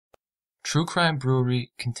True Crime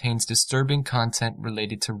Brewery contains disturbing content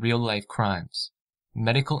related to real-life crimes.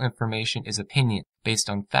 Medical information is opinion based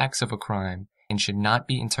on facts of a crime and should not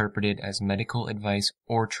be interpreted as medical advice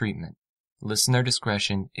or treatment. Listener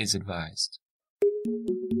discretion is advised.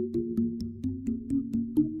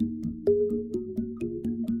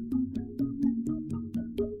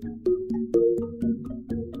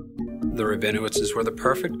 The Rabinowitzes were the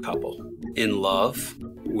perfect couple. In love,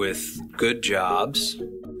 with good jobs.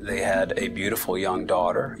 They had a beautiful young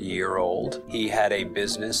daughter, a year old. He had a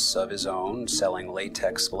business of his own, selling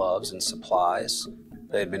latex gloves and supplies.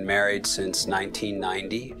 They had been married since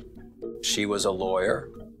 1990. She was a lawyer,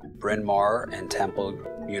 Bryn Mawr and Temple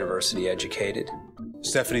University educated.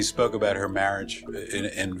 Stefanie spoke about her marriage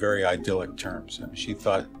in very idyllic terms. I mean, she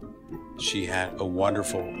thought she had a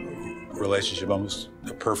wonderful relationship, almost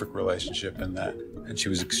a perfect relationship in that, and she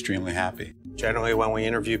was extremely happy. Generally, when we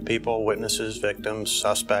interview people, witnesses, victims,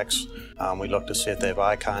 suspects, we look to see if they have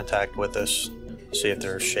eye contact with us, see if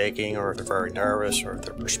they're shaking or if they're very nervous or if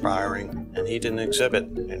they're perspiring, and he didn't exhibit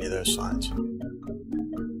any of those signs.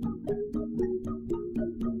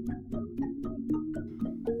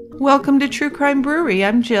 Welcome to True Crime Brewery.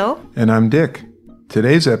 I'm Jill. And I'm Dick.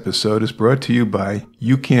 Today's episode is brought to you by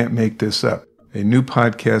You Can't Make This Up, a new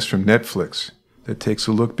podcast from Netflix that takes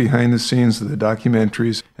a look behind the scenes of the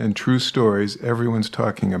documentaries and true stories everyone's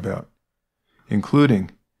talking about, including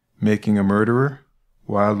Making a Murderer,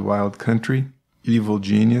 Wild Wild Country, Evil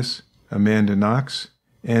Genius, Amanda Knox,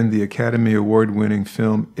 and the Academy Award-winning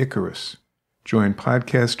film Icarus. Join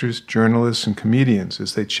podcasters, journalists, and comedians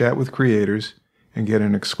as they chat with creators and get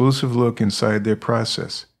an exclusive look inside their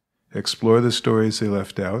process, explore the stories they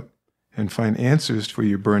left out, and find answers for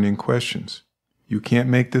your burning questions. You Can't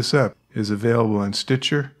Make This Up is available on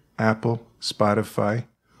Stitcher, Apple, Spotify,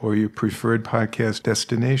 or your preferred podcast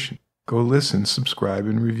destination. Go listen, subscribe,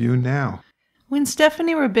 and review now. When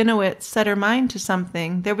Stefanie Rabinowitz set her mind to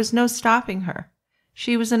something, there was no stopping her.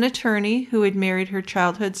 She was an attorney who had married her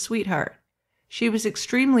childhood sweetheart. She was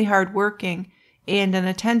extremely hardworking and an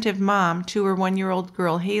attentive mom to her 1-year-old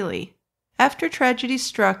girl, Haley. After tragedy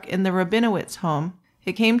struck in the Rabinowitz home,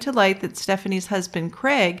 it came to light that Stefanie's husband,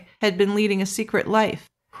 Craig, had been leading a secret life.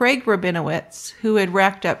 Craig Rabinowitz, who had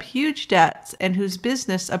racked up huge debts and whose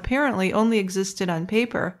business apparently only existed on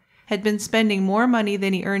paper, had been spending more money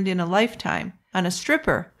than he earned in a lifetime on a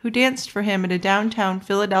stripper who danced for him at a downtown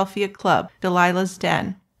Philadelphia club, Delilah's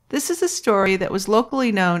Den. This is a story that was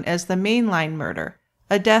locally known as the Mainline Murder,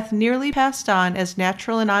 a death nearly passed on as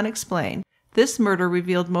natural and unexplained. This murder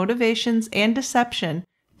revealed motivations and deception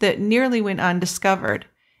that nearly went undiscovered,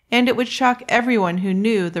 and it would shock everyone who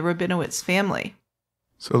knew the Rabinowitz family.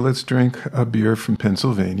 So let's drink a beer from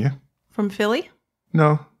Pennsylvania. From Philly?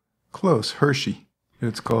 No, close, Hershey.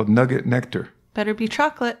 It's called Nugget Nectar. Better be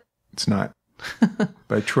chocolate. It's not.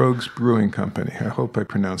 By Troegs Brewing Company. I hope I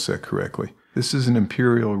pronounced that correctly. This is an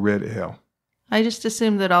Imperial Red Ale. I just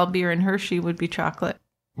assumed that all beer in Hershey would be chocolate.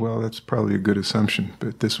 Well, that's probably a good assumption,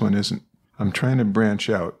 but this one isn't. I'm trying to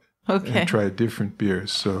branch out and try different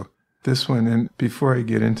beers. So this one, and before I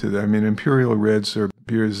get into that, I mean, Imperial Reds are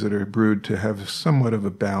beers that are brewed to have somewhat of a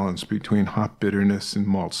balance between hop bitterness and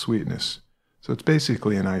malt sweetness. So it's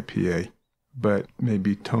basically an IPA, but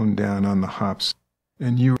maybe toned down on the hops.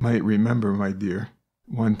 And you might remember, my dear,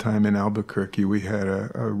 one time in Albuquerque, we had a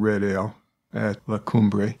red ale at La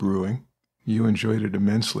Cumbre Brewing. You enjoyed it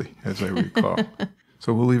immensely, as I recall.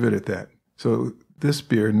 So we'll leave it at that. So this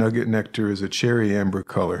beer, Nugget Nectar, is a cherry amber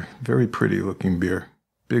color. Very pretty looking beer.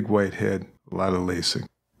 Big white head, a lot of lacing.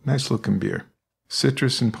 Nice looking beer.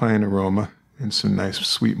 Citrus and pine aroma and some nice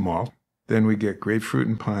sweet malt. Then we get grapefruit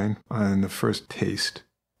and pine on the first taste,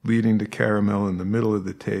 leading to caramel in the middle of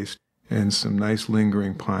the taste, and some nice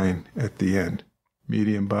lingering pine at the end.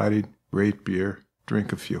 Medium bodied, great beer.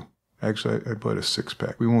 Drink a few. Actually, I bought a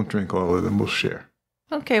 6-pack. We won't drink all of them. We'll share.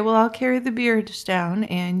 Okay, well, I'll carry the beers down,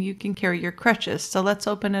 and you can carry your crutches, so let's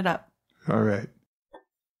open it up. All right.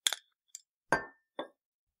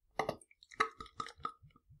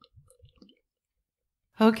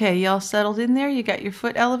 Okay, you all settled in there? You got your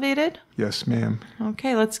foot elevated? Yes, ma'am.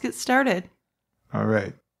 Okay, let's get started. All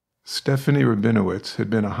right. Stefanie Rabinowitz had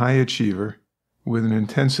been a high achiever with an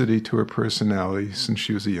intensity to her personality since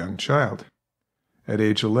she was a young child. At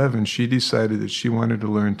age 11, she decided that she wanted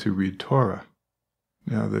to learn to read Torah.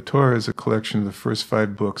 Now, the Torah is a collection of the first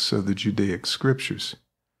 5 books of the Judaic scriptures,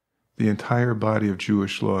 the entire body of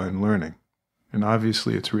Jewish law and learning, and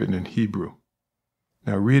obviously it's written in Hebrew.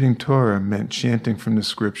 Now, reading Torah meant chanting from the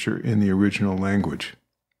scripture in the original language.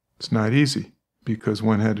 It's not easy, because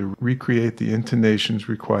one had to recreate the intonations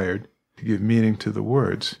required to give meaning to the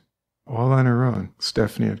words, All on her own.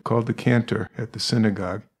 Stefanie had called the cantor at the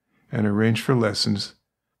synagogue and arranged for lessons.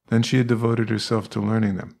 Then she had devoted herself to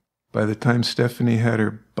learning them. By the time Stefanie had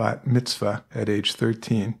her bat mitzvah at age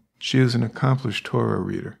 13, she was an accomplished Torah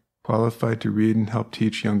reader, qualified to read and help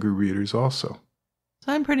teach younger readers also.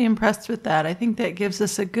 So I'm pretty impressed with that. I think that gives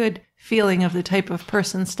us a good feeling of the type of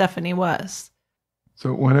person Stefanie was.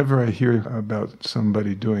 So whenever I hear about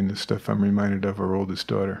somebody doing this stuff, I'm reminded of our oldest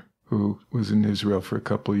daughter, who was in Israel for a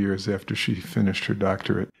couple of years after she finished her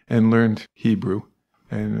doctorate and learned Hebrew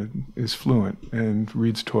and is fluent and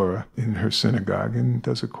reads Torah in her synagogue and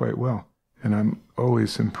does it quite well. And I'm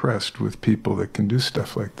always impressed with people that can do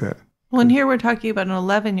stuff like that. Well, and here we're talking about an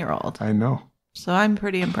 11-year-old. I know. So I'm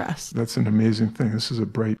pretty impressed. That's an amazing thing. This is a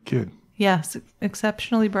bright kid. Yes,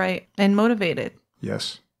 exceptionally bright and motivated.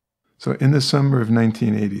 Yes. So in the summer of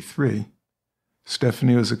 1983,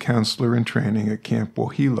 Stefanie was a counselor in training at Camp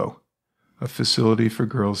Wohelo, a facility for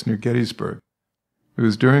girls near Gettysburg. It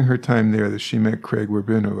was during her time there that she met Craig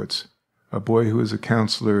Rabinowitz, a boy who was a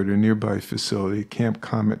counselor at a nearby facility, Camp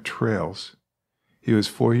Comet Trails. He was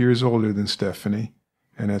 4 years older than Stefanie,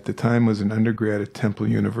 and at the time was an undergrad at Temple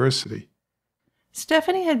University.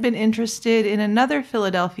 Stefanie had been interested in another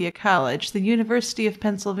Philadelphia college, the University of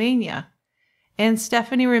Pennsylvania, and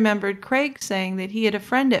Stefanie remembered Craig saying that he had a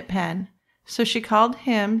friend at Penn, so she called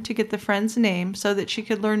him to get the friend's name so that she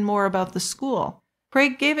could learn more about the school.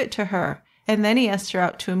 Craig gave it to her, and then he asked her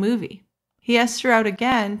out to a movie. He asked her out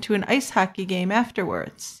again to an ice hockey game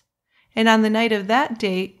afterwards. And on the night of that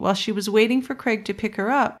date, while she was waiting for Craig to pick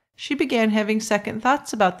her up, she began having second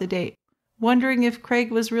thoughts about the date, wondering if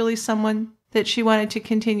Craig was really someone that she wanted to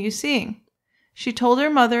continue seeing. She told her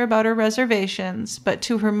mother about her reservations, but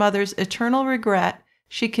to her mother's eternal regret,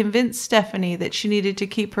 she convinced Stefanie that she needed to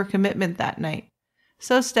keep her commitment that night.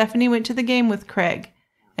 So Stefanie went to the game with Craig,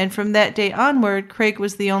 and from that day onward, Craig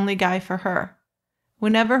was the only guy for her.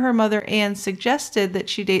 Whenever her mother Anne suggested that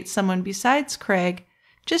she date someone besides Craig,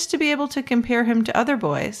 just to be able to compare him to other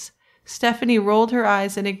boys, Stefanie rolled her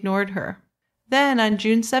eyes and ignored her. Then, on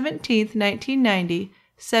June 17, 1990,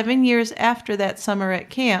 7 years after that summer at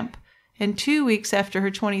camp, and 2 weeks after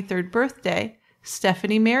her 23rd birthday,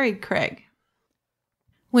 Stefanie married Craig.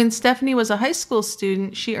 When Stefanie was a high school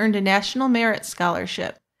student, she earned a National Merit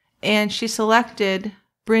Scholarship, and she selected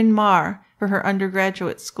Bryn Mawr for her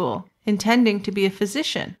undergraduate school, intending to be a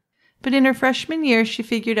physician. But in her freshman year, she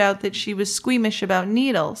figured out that she was squeamish about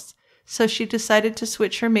needles, so she decided to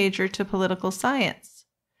switch her major to political science.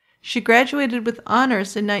 She graduated with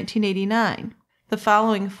honors in 1989. The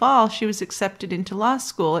following fall, she was accepted into law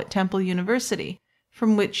school at Temple University,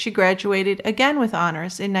 from which she graduated again with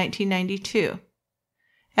honors in 1992.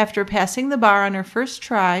 After passing the bar on her first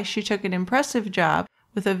try, she took an impressive job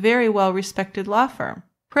with a very well-respected law firm.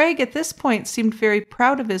 Craig at this point seemed very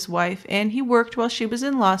proud of his wife, and he worked while she was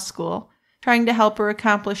in law school, trying to help her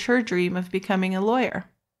accomplish her dream of becoming a lawyer.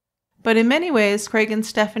 But in many ways, Craig and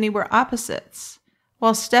Stefanie were opposites.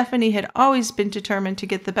 While Stefanie had always been determined to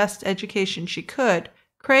get the best education she could,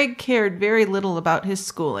 Craig cared very little about his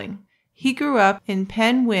schooling. He grew up in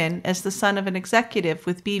Penn Wynne as the son of an executive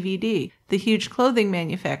with BVD, the huge clothing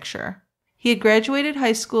manufacturer. He had graduated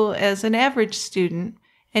high school as an average student,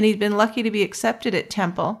 and he'd been lucky to be accepted at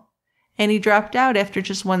Temple, and he dropped out after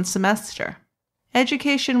just one semester.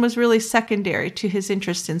 Education was really secondary to his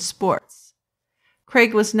interest in sports.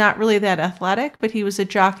 Craig was not really that athletic, but he was a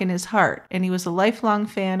jock in his heart, and he was a lifelong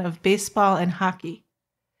fan of baseball and hockey.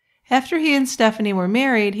 After he and Stefanie were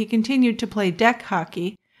married, he continued to play deck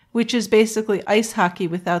hockey, which is basically ice hockey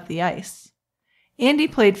without the ice. And he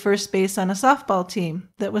played first base on a softball team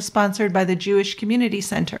that was sponsored by the Jewish Community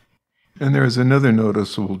Center. And there is another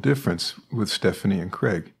noticeable difference with Stefanie and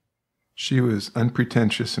Craig. She was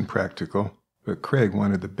unpretentious and practical, but Craig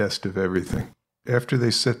wanted the best of everything. After they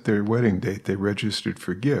set their wedding date, they registered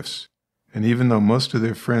for gifts, and even though most of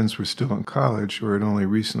their friends were still in college or had only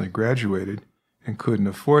recently graduated and couldn't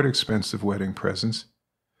afford expensive wedding presents,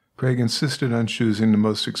 Craig insisted on choosing the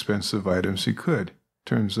most expensive items he could, in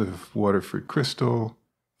terms of Waterford crystal,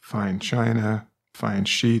 fine china, fine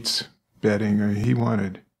sheets, bedding. He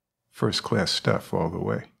wanted first-class stuff all the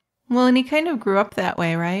way. Well, and he kind of grew up that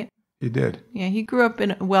way, right? He did. Yeah, he grew up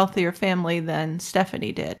in a wealthier family than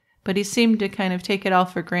Stefanie did. But he seemed to kind of take it all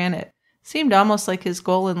for granted. Seemed almost like his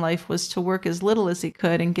goal in life was to work as little as he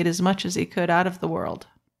could and get as much as he could out of the world.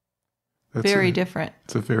 Very different.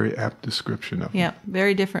 It's a very apt description of him. Yeah,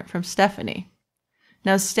 very different from Stefanie.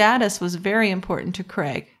 Now, status was very important to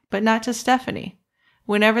Craig, but not to Stefanie.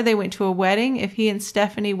 Whenever they went to a wedding, if he and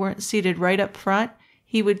Stefanie weren't seated right up front,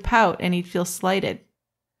 he would pout and he'd feel slighted.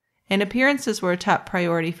 And appearances were a top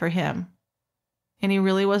priority for him. And he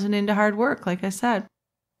really wasn't into hard work, like I said.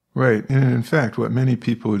 Right. And in fact, what many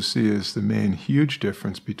people would see as the main huge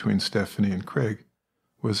difference between Stefanie and Craig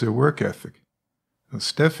was their work ethic. Now,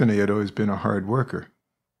 Stefanie had always been a hard worker,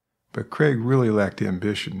 but Craig really lacked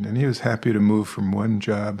ambition, and he was happy to move from one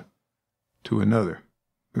job to another.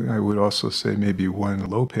 I would also say maybe one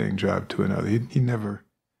low-paying job to another. He never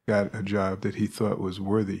got a job that he thought was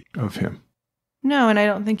worthy of him. No, and I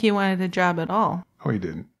don't think he wanted a job at all. Oh, he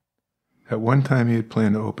didn't. At one time, he had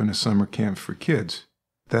planned to open a summer camp for kids.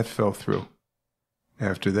 That fell through.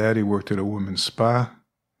 After that, he worked at a women's spa.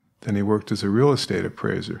 Then he worked as a real estate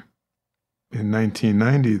appraiser. In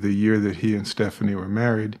 1990, the year that he and Stefanie were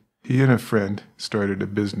married, he and a friend started a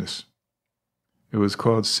business. It was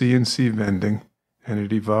called C&C Vending, and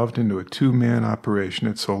it evolved into a two-man operation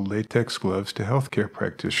that sold latex gloves to healthcare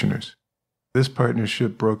practitioners. This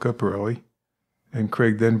partnership broke up early, and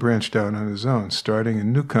Craig then branched out on his own, starting a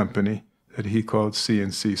new company that he called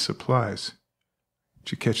C&C Supplies.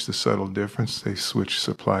 Did you catch the subtle difference? They switched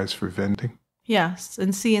supplies for vending. Yes,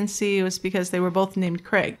 and C&C was because they were both named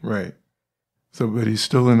Craig. Right. So, but he's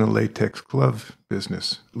still in the latex glove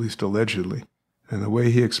business, at least allegedly. And the way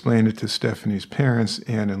he explained it to Stefanie's parents,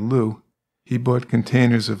 Anne and Lou, he bought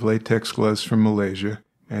containers of latex gloves from Malaysia,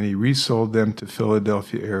 and he resold them to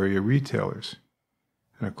Philadelphia area retailers.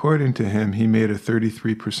 And according to him, he made a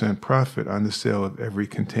 33% profit on the sale of every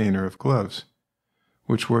container of gloves,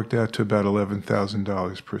 which worked out to about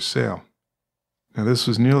 $11,000 per sale. Now, this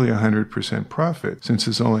was nearly 100% profit, since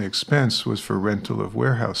his only expense was for rental of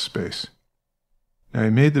warehouse space. Now, he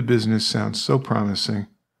made the business sound so promising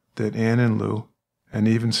that Anne and Lou, and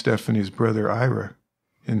even Stefanie's brother Ira,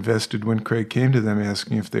 invested when Craig came to them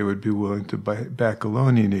asking if they would be willing to back a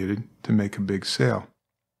loan he needed to make a big sale.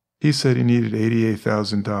 He said he needed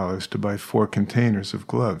 $88,000 to buy 4 containers of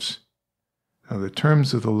gloves. Now, the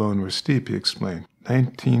terms of the loan were steep, he explained.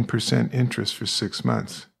 19% interest for 6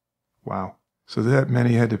 months. Wow. So that meant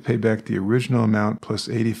he had to pay back the original amount plus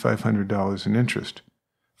 $8,500 in interest,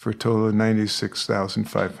 for a total of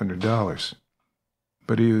 $96,500.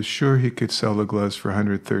 But he was sure he could sell the gloves for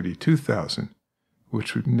 $132,000,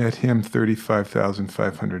 which would net him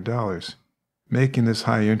 $35,500, making this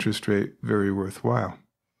high interest rate very worthwhile.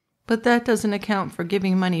 But that doesn't account for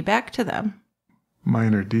giving money back to them.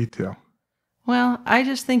 Minor detail. Well, I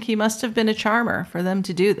just think he must have been a charmer for them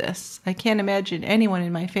to do this. I can't imagine anyone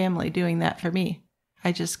in my family doing that for me.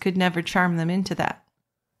 I just could never charm them into that.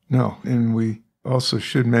 No, and we also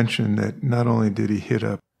should mention that not only did he hit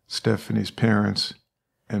up Stefanie's parents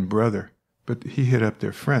and brother, but he hit up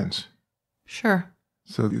their friends. Sure.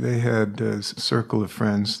 So they had a circle of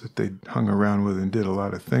friends that they hung around with and did a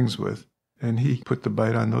lot of things with, and he put the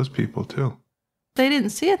bite on those people too. They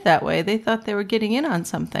didn't see it that way. They thought they were getting in on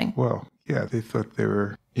something. Well, yeah, they thought they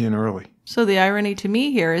were in early. So the irony to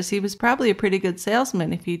me here is he was probably a pretty good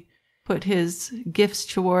salesman if he put his gifts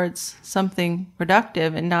towards something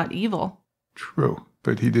productive and not evil. True,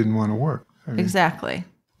 but he didn't want to work. Exactly.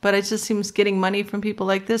 But it just seems getting money from people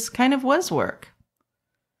like this kind of was work.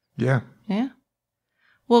 Yeah. Yeah.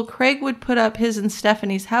 Well, Craig would put up his and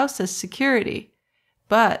Stefanie's house as security,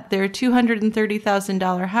 but their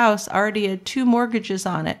 $230,000 house already had 2 mortgages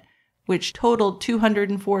on it, which totaled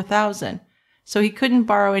 $204,000, so he couldn't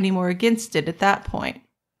borrow any more against it at that point.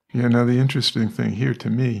 Yeah, now the interesting thing here to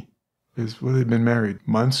me is, well, they've been married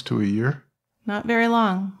months to a year. Not very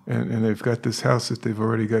long. And they've got this house that they've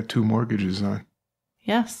already got 2 mortgages on.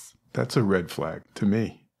 Yes. That's a red flag to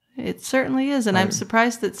me. It certainly is, and I'm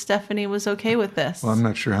surprised that Stefanie was okay with this. Well, I'm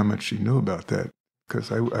not sure how much she knew about that,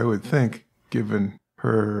 because I would think, given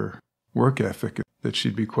her work ethic, that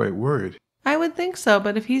she'd be quite worried. I would think so,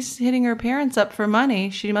 but if he's hitting her parents up for money,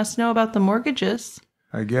 she must know about the mortgages.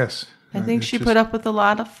 I guess. I think she put up with a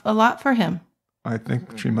lot for him. I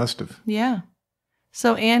think she must have. Yeah.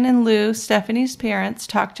 So Anne and Lou, Stefanie's parents,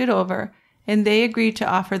 talked it over, and they agreed to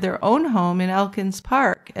offer their own home in Elkins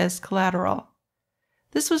Park as collateral.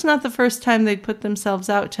 This was not the first time they'd put themselves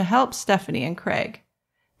out to help Stefanie and Craig.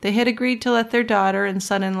 They had agreed to let their daughter and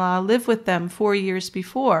son-in-law live with them 4 years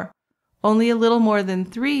before, only a little more than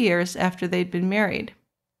 3 years after they'd been married.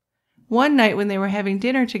 One night when they were having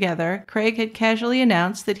dinner together, Craig had casually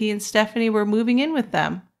announced that he and Stefanie were moving in with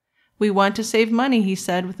them. "We want to save money," he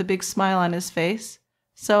said with a big smile on his face.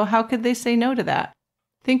 So how could they say no to that?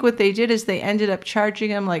 Think what they did is they ended up charging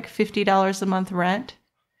him like $50 a month rent.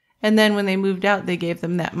 And then when they moved out, they gave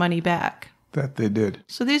them that money back. That they did.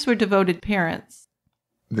 So these were devoted parents.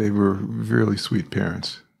 They were really sweet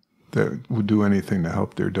parents that would do anything to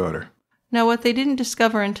help their daughter. Now, what they didn't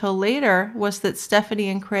discover until later was that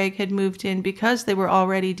Stefanie and Craig had moved in because they were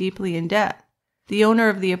already deeply in debt. The owner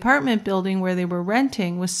of the apartment building where they were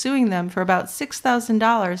renting was suing them for about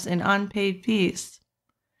 $6,000 in unpaid fees.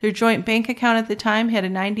 Their joint bank account at the time had a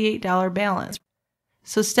 $98 balance,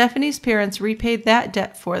 so Stefanie's parents repaid that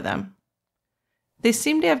debt for them. They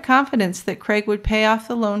seemed to have confidence that Craig would pay off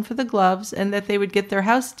the loan for the gloves and that they would get their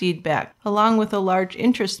house deed back, along with a large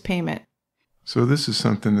interest payment. So this is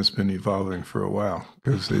something that's been evolving for a while,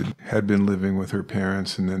 because they had been living with her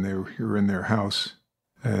parents and then they were in their house,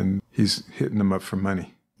 and he's hitting them up for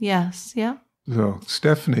money. Yes, yeah. So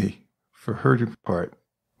Stefanie, for her part,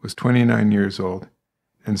 was 29 years old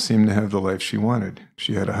and seemed to have the life she wanted.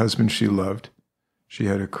 She had a husband she loved. She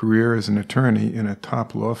had a career as an attorney in a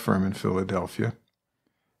top law firm in Philadelphia.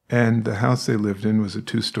 And the house they lived in was a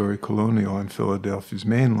 2-story colonial on Philadelphia's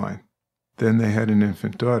main line. Then they had an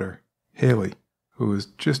infant daughter, Haley, who was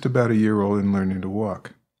just about a year old and learning to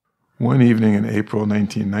walk. One evening in April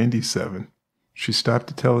 1997, she stopped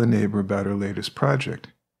to tell a neighbor about her latest project,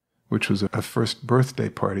 which was a first birthday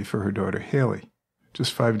party for her daughter Haley,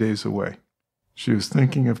 just 5 days away. She was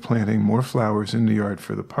thinking of planting more flowers in the yard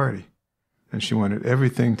for the party, and she wanted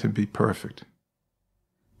everything to be perfect.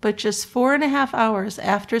 But just 4.5 hours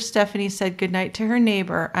after Stefanie said goodnight to her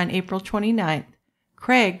neighbor on April 29th,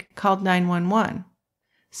 Craig called 911.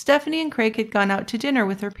 Stefanie and Craig had gone out to dinner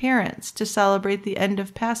with her parents to celebrate the end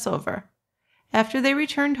of Passover. After they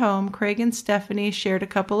returned home, Craig and Stefanie shared a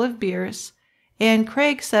couple of beers, and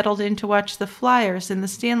Craig settled in to watch the Flyers in the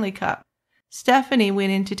Stanley Cup. Stefanie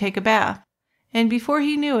went in to take a bath, and before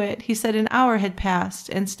he knew it, he said an hour had passed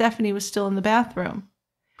and Stefanie was still in the bathroom.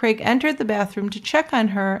 Craig entered the bathroom to check on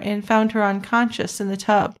her and found her unconscious in the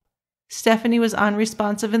tub. Stefanie was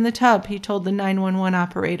unresponsive in the tub, he told the 911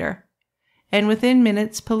 operator. And within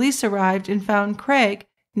minutes, police arrived and found Craig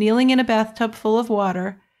kneeling in a bathtub full of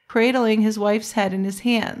water, cradling his wife's head in his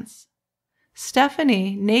hands.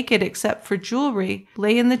 Stefanie, naked except for jewelry,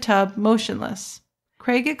 lay in the tub, motionless.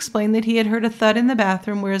 Craig explained that he had heard a thud in the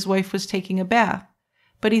bathroom where his wife was taking a bath,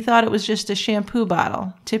 but he thought it was just a shampoo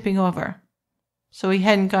bottle tipping over. So he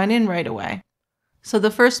hadn't gone in right away. So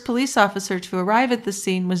the first police officer to arrive at the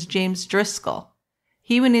scene was James Driscoll.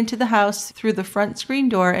 He went into the house through the front screen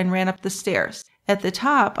door and ran up the stairs. At the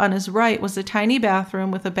top, on his right, was a tiny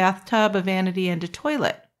bathroom with a bathtub, a vanity, and a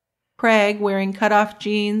toilet. Craig, wearing cut-off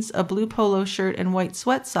jeans, a blue polo shirt, and white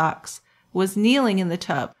sweat socks, was kneeling in the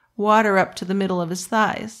tub, water up to the middle of his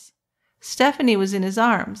thighs. Stefanie was in his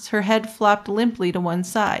arms, her head flopped limply to one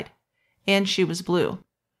side, and she was blue.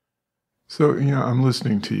 So, I'm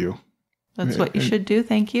listening to you. That's what you should do,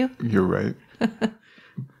 thank you. You're right.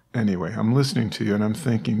 Anyway, I'm listening to you and I'm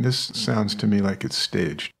thinking, this sounds to me like it's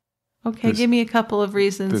staged. Okay, give me a couple of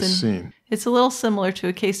reasons. This scene. It's a little similar to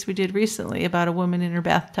a case we did recently about a woman in her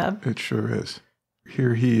bathtub. It sure is.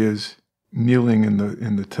 Here he is, kneeling in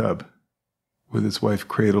the tub with his wife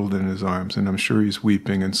cradled in his arms, and I'm sure he's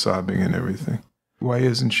weeping and sobbing and everything. Why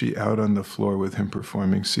isn't she out on the floor with him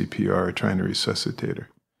performing CPR or trying to resuscitate her?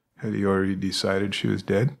 Had he already decided she was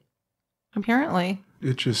dead? Apparently.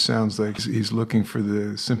 It just sounds like he's looking for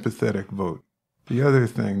the sympathetic vote. The other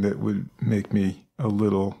thing that would make me a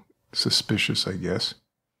little suspicious, I guess,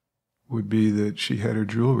 would be that she had her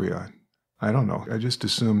jewelry on. I don't know. I just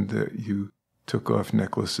assumed that you took off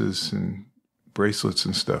necklaces and bracelets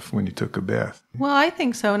and stuff when you took a bath. Well, I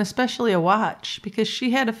think so, and especially a watch, because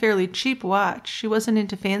she had a fairly cheap watch. She wasn't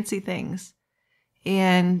into fancy things,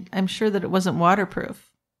 and I'm sure that it wasn't waterproof.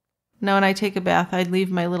 Now, when I take a bath, I'd leave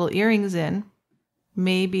my little earrings in,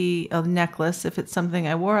 maybe a necklace if it's something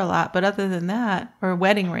I wore a lot, but other than that, or a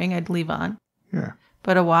wedding ring I'd leave on. Yeah.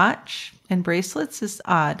 But a watch and bracelets is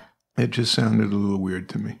odd. It just sounded a little weird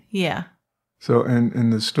to me. Yeah. So, and in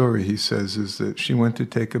the story, he says is that she went to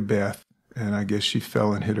take a bath, and I guess she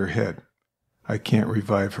fell and hit her head. I can't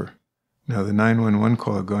revive her. Now, the 911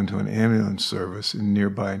 call had gone to an ambulance service in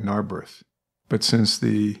nearby Narberth. But since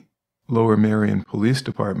the Lower Merion Police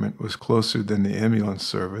Department was closer than the ambulance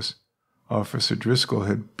service, Officer Driscoll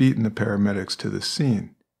had beaten the paramedics to the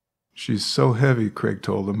scene. She's so heavy, Craig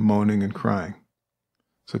told him, moaning and crying.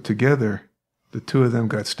 So together, the two of them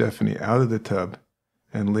got Stefanie out of the tub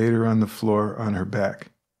and laid her on the floor on her back.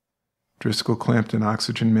 Driscoll clamped an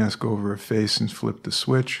oxygen mask over her face and flipped the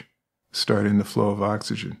switch, starting the flow of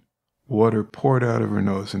oxygen. Water poured out of her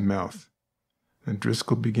nose and mouth. And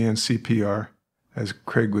Driscoll began CPR as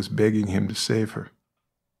Craig was begging him to save her.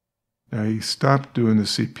 Now, he stopped doing the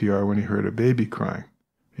CPR when he heard a baby crying.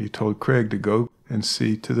 He told Craig to go and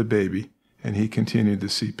see to the baby, and he continued the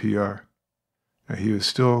CPR. Now, he was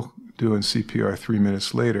still doing CPR 3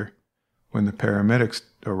 minutes later when the paramedics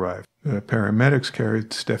arrived. The paramedics carried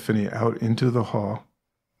Stefanie out into the hall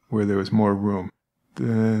where there was more room.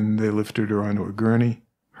 Then they lifted her onto a gurney,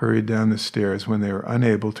 hurried down the stairs when they were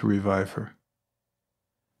unable to revive her.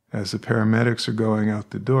 As the paramedics are going out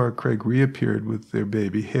the door, Craig reappeared with their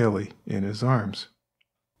baby Haley in his arms.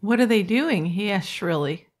 "What are they doing?" he asked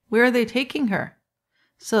shrilly. "Where are they taking her?"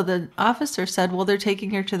 So the officer said, "Well, they're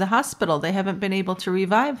taking her to the hospital. They haven't been able to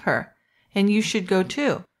revive her, and you should go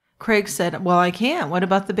too." Craig said, "Well, I can't. What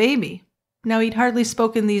about the baby?" Now, he'd hardly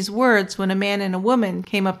spoken these words when a man and a woman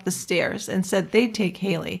came up the stairs and said they'd take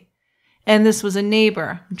Haley. And this was a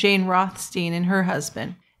neighbor, Jane Rothstein, and her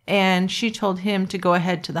husband, and she told him to go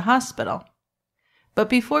ahead to the hospital. But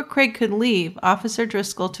before Craig could leave, Officer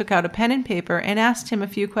Driscoll took out a pen and paper and asked him a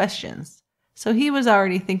few questions, so he was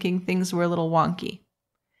already thinking things were a little wonky.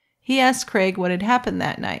 He asked Craig what had happened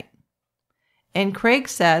that night. And Craig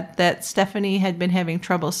said that Stefanie had been having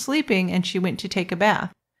trouble sleeping and she went to take a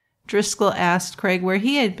bath. Driscoll asked Craig where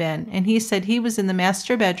he had been, and he said he was in the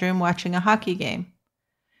master bedroom watching a hockey game.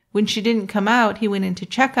 When she didn't come out, he went in to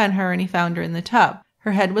check on her and he found her in the tub.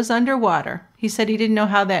 Her head was underwater. He said he didn't know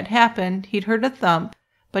how that happened. He'd heard a thump,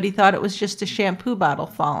 but he thought it was just a shampoo bottle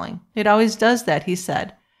falling. "It always does that," he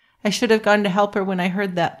said. "I should have gone to help her when I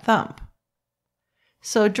heard that thump."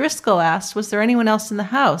 So Driscoll asked, was there anyone else in the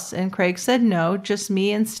house? And Craig said no, just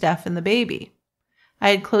me and Steph and the baby. I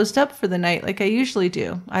had closed up for the night like I usually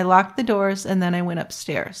do. I locked the doors and then I went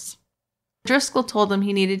upstairs. Driscoll told him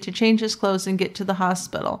he needed to change his clothes and get to the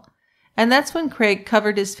hospital. And that's when Craig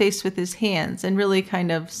covered his face with his hands and really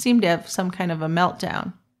seemed to have some kind of a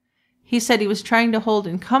meltdown. He said he was trying to hold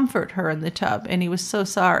and comfort her in the tub, and he was so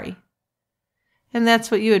sorry. And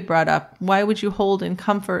that's what you had brought up. Why would you hold and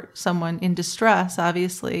comfort someone in distress,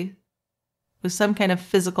 obviously, with some kind of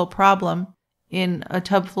physical problem in a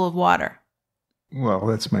tub full of water? Well,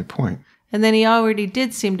 that's my point. And then he already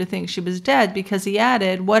did seem to think she was dead because he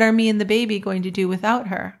added, what are me and the baby going to do without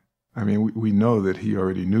her? I mean, we know that he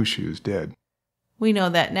already knew she was dead. We know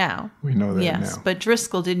that now. We know that now. Yes, but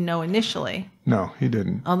Driscoll didn't know initially. No, he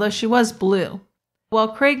didn't. Although she was blue. While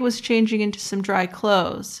Craig was changing into some dry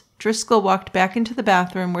clothes, Driscoll walked back into the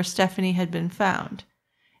bathroom where Stefanie had been found.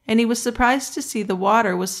 And he was surprised to see the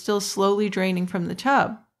water was still slowly draining from the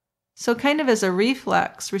tub. So kind of as a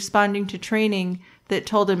reflex, responding to training that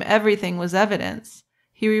told him everything was evidence,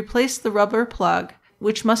 he replaced the rubber plug,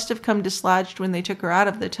 which must have come dislodged when they took her out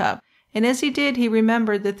of the tub. And as he did, he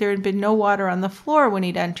remembered that there had been no water on the floor when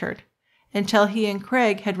he'd entered, until he and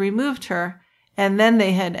Craig had removed her, and then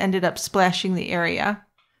they had ended up splashing the area.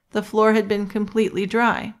 The floor had been completely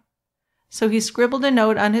dry. So he scribbled a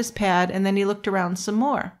note on his pad, and then he looked around some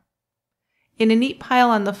more. In a neat pile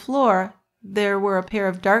on the floor, there were a pair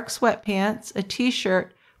of dark sweatpants, a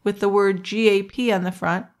T-shirt with the word GAP on the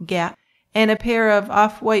front, Gap, and a pair of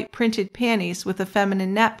off-white printed panties with a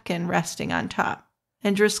feminine napkin resting on top.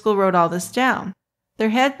 And Driscoll wrote all this down. There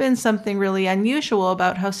had been something really unusual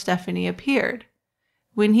about how Stefanie appeared.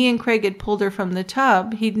 When he and Craig had pulled her from the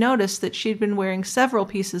tub, he'd noticed that she'd been wearing several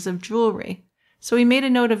pieces of jewelry. So he made a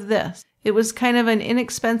note of this. It was kind of an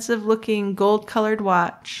inexpensive-looking gold-colored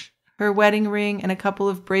watch, her wedding ring, and a couple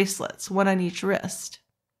of bracelets, one on each wrist.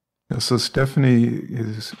 So Stefanie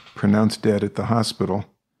is pronounced dead at the hospital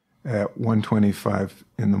at 1:25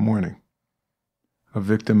 in the morning. A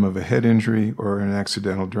victim of a head injury or an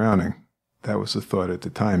accidental drowning. That was the thought at the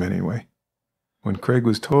time anyway. When Craig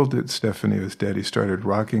was told that Stefanie was dead, he started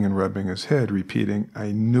rocking and rubbing his head, repeating,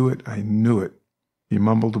 "I knew it, I knew it." He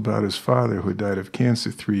mumbled about his father who died of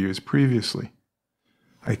cancer 3 years previously.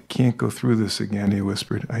 "I can't go through this again," he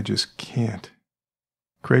whispered. "I just can't."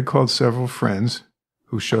 Craig called several friends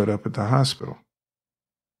who showed up at the hospital.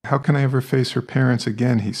 "How can I ever face her parents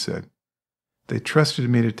again?" he said. "They trusted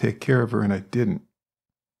me to take care of her, and I didn't."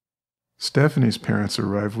 Stefanie's parents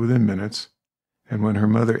arrived within minutes, and when her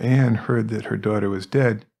mother Anne heard that her daughter was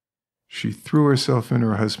dead, she threw herself in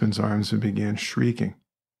her husband's arms and began shrieking.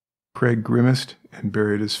 Craig grimaced and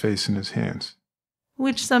buried his face in his hands.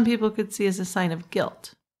 Which some people could see as a sign of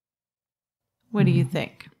guilt. What do you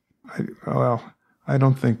think? I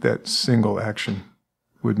don't think that single action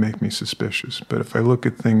would make me suspicious. But if I look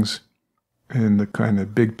at things in the kind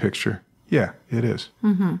of big picture, yeah, it is.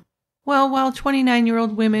 Mm-hmm. Well, while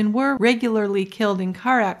 29-year-old women were regularly killed in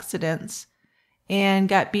car accidents and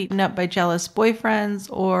got beaten up by jealous boyfriends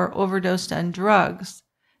or overdosed on drugs,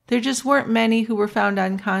 there just weren't many who were found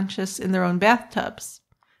unconscious in their own bathtubs,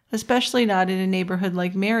 especially not in a neighborhood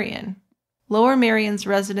like Marion. Lower Marion's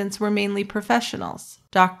residents were mainly professionals: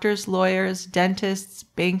 doctors, lawyers, dentists,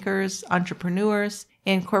 bankers, entrepreneurs,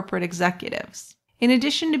 and corporate executives. In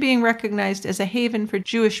addition to being recognized as a haven for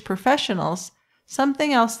Jewish professionals,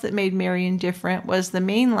 something else that made Marion different was the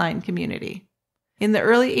mainline community. In the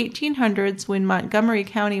early 1800s, when Montgomery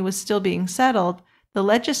County was still being settled, the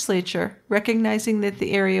legislature, recognizing that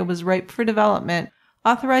the area was ripe for development,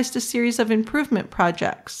 authorized a series of improvement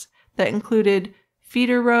projects that included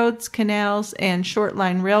feeder roads, canals, and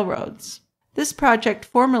short-line railroads. This project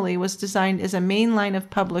formerly was designed as a main line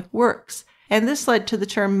of public works, and this led to the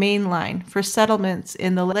term main line for settlements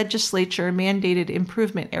in the legislature-mandated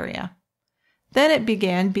improvement area. Then it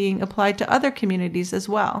began being applied to other communities as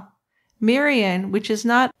well. Marion, which is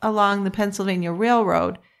not along the Pennsylvania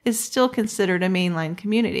Railroad, is still considered a mainline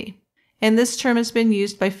community, and this term has been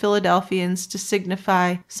used by Philadelphians to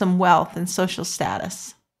signify some wealth and social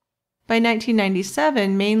status. By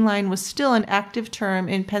 1997, mainline was still an active term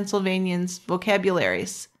in Pennsylvanians'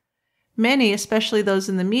 vocabularies. Many, especially those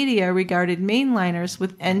in the media, regarded mainliners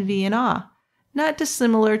with envy and awe, not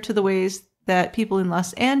dissimilar to the ways that people in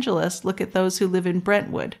Los Angeles look at those who live in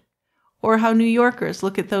Brentwood, or how New Yorkers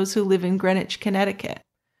look at those who live in Greenwich, Connecticut.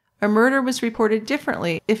 A murder was reported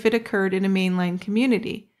differently if it occurred in a mainline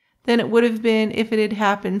community than it would have been if it had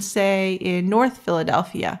happened, say, in North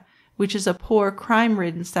Philadelphia, which is a poor,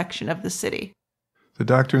 crime-ridden section of the city. The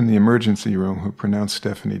doctor in the emergency room who pronounced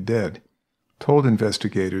Stefanie dead told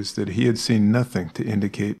investigators that he had seen nothing to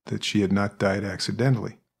indicate that she had not died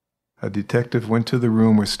accidentally. A detective went to the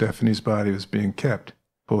room where Stefanie's body was being kept.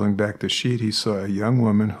 Pulling back the sheet, he saw a young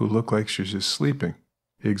woman who looked like she was just sleeping.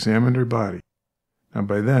 He examined her body. Now,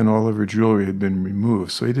 by then, all of her jewelry had been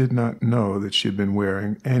removed, so he did not know that she had been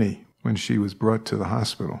wearing any when she was brought to the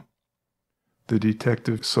hospital. The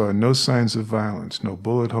detective saw no signs of violence, no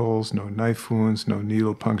bullet holes, no knife wounds, no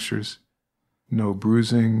needle punctures, no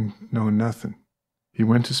bruising, no nothing. He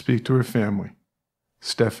went to speak to her family.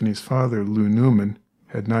 Stefanie's father, Lou Newman,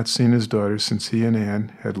 had not seen his daughter since he and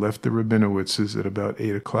Ann had left the Rabinowitzes at about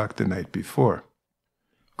 8 o'clock the night before.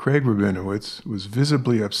 Craig Rabinowitz was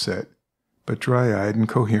visibly upset, but dry-eyed and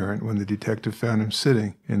coherent when the detective found him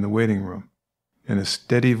sitting in the waiting room. In a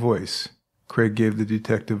steady voice, Craig gave the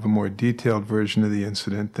detective a more detailed version of the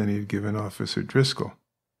incident than he had given Officer Driscoll,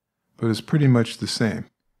 but it was pretty much the same.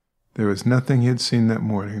 There was nothing he had seen that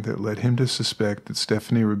morning that led him to suspect that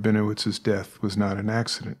Stefanie Rabinowitz's death was not an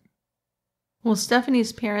accident. Well,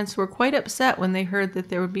 Stefanie's parents were quite upset when they heard that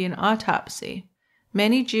there would be an autopsy.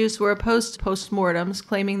 Many Jews were opposed to postmortems,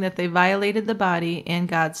 claiming that they violated the body and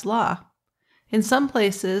God's law. In some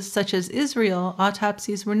places, such as Israel,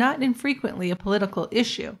 autopsies were not infrequently a political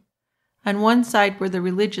issue. On one side were the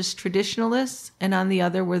religious traditionalists, and on the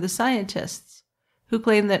other were the scientists, who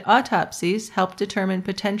claimed that autopsies helped determine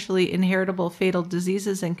potentially inheritable fatal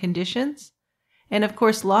diseases and conditions, and of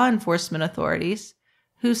course law enforcement authorities,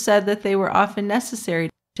 who said that they were often necessary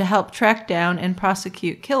to help track down and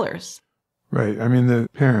prosecute killers. Right. I mean, the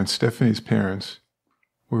parents, Stefanie's parents,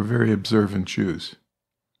 were very observant Jews,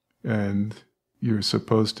 and you're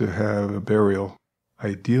supposed to have a burial,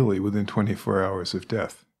 ideally, within 24 hours of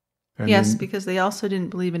death. And yes, then, because they also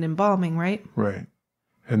didn't believe in embalming, right? Right.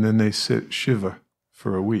 And then they sit Shiva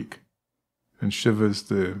for a week. And Shiva is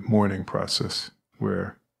the mourning process,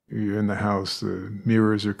 where you're in the house, the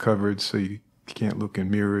mirrors are covered, so you can't look in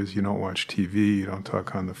mirrors, you don't watch TV, you don't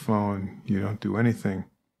talk on the phone, you don't do anything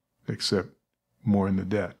except mourn the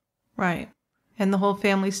dead. Right. And the whole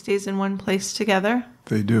family stays in one place together?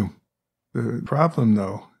 They do. The problem,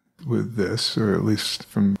 though, with this, or at least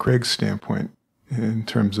from Craig's standpoint, in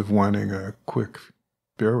terms of wanting a quick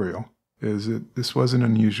burial, is that this was an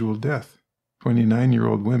unusual death.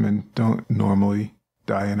 29-year-old women don't normally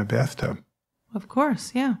die in a bathtub. Of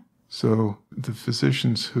course, yeah. So the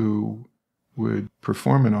physicians who would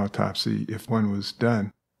perform an autopsy, if one was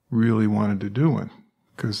done, really wanted to do one,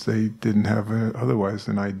 because they didn't have otherwise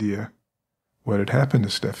an idea what had happened to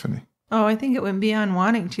Stefanie. Oh, I think it went beyond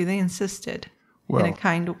wanting to. They insisted in a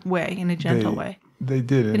kind way, in a gentle way. They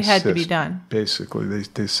did insist. It had to be done. Basically,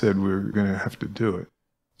 they said we were going to have to do it.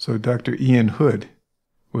 So Dr. Ian Hood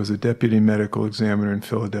was a deputy medical examiner in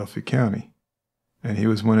Philadelphia County, and he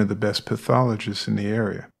was one of the best pathologists in the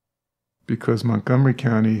area. Because Montgomery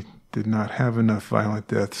County did not have enough violent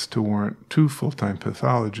deaths to warrant 2 full-time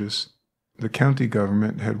pathologists, the county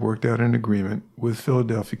government had worked out an agreement with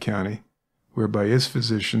Philadelphia County whereby its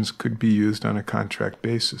physicians could be used on a contract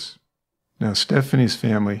basis. Now, Stefanie's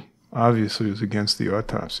family obviously was against the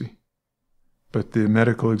autopsy, but the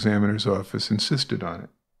medical examiner's office insisted on it.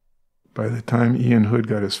 By the time Ian Hood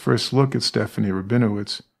got his first look at Stefanie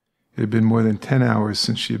Rabinowitz, it had been more than 10 hours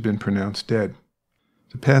since she had been pronounced dead.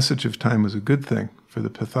 The passage of time was a good thing for the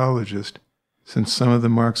pathologist, since some of the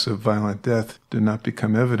marks of violent death did not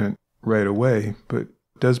become evident right away, but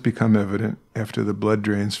does become evident after the blood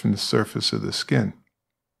drains from the surface of the skin.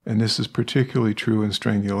 And this is particularly true in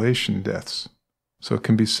strangulation deaths. So it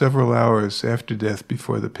can be several hours after death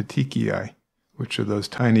before the petechiae, which are those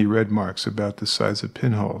tiny red marks about the size of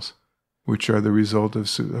pinholes, which are the result of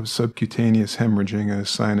subcutaneous hemorrhaging and a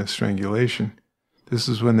sign of strangulation. This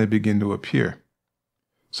is when they begin to appear.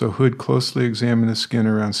 So Hood closely examined the skin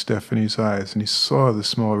around Stefanie's eyes, and he saw the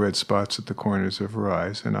small red spots at the corners of her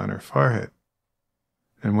eyes and on her forehead.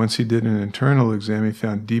 And once he did an internal exam, he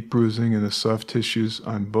found deep bruising in the soft tissues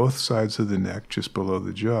on both sides of the neck, just below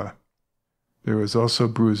the jaw. There was also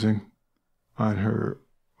bruising on her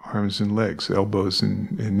arms and legs, elbows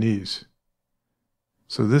and knees.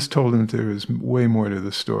 So this told him there was way more to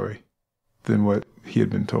the story than what he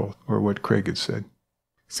had been told, or what Craig had said.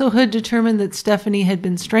 So Hood determined that Stefanie had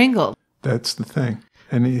been strangled. That's the thing.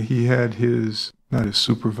 And he had his, not his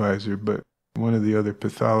supervisor, but one of the other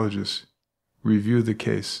pathologists review the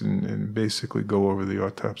case and basically go over the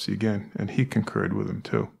autopsy again, and he concurred with him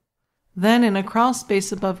too. Then, in a crawl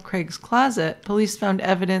space above Craig's closet, police found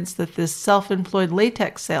evidence that this self-employed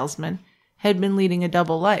latex salesman had been leading a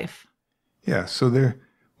double life. Yeah, so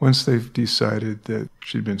once they've decided that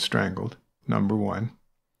she'd been strangled, number one.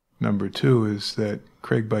 Number two is that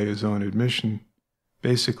Craig, by his own admission,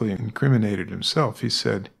 basically incriminated himself. He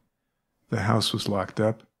said the house was locked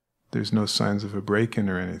up. There's no signs of a break-in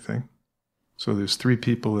or anything. So there's 3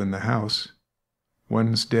 people in the house.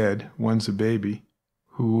 One's dead, one's a baby,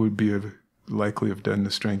 who would be likely have done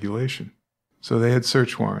the strangulation. So they had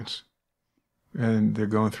search warrants, and they're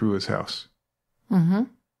going through his house. Mm-hmm.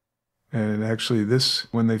 And actually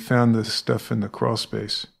when they found this stuff in the crawl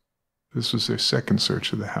space, this was their second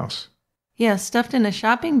search of the house. Yeah, stuffed in a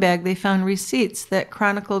shopping bag, they found receipts that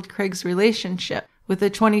chronicled Craig's relationship with a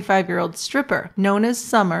 25-year-old stripper known as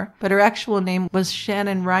Summer, but her actual name was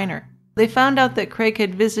Shannon Reinert. They found out that Craig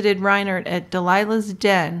had visited Reinert at Delilah's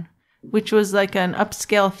Den, which was like an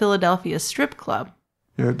upscale Philadelphia strip club.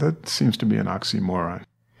 Yeah, that seems to be an oxymoron.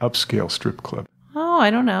 Upscale strip club. Oh, I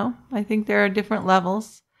don't know. I think there are different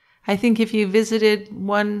levels. I think if you visited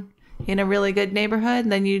one in a really good neighborhood,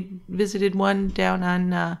 and then you visited one down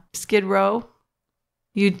on Skid Row,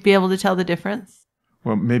 you'd be able to tell the difference.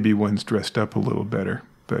 Well, maybe one's dressed up a little better,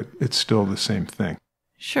 but it's still the same thing.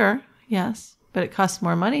 Sure, yes. But it costs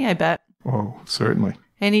more money, I bet. Oh, certainly.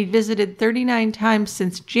 And he'd visited 39 times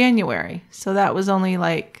since January, so that was only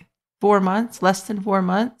like 4 months, less than 4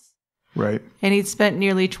 months. Right. And he'd spent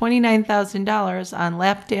nearly $29,000 on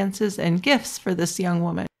lap dances and gifts for this young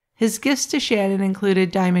woman. His gifts to Shannon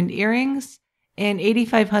included diamond earrings and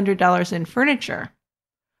 $8,500 in furniture.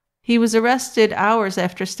 He was arrested hours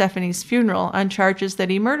after Stefanie's funeral on charges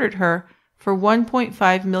that he murdered her for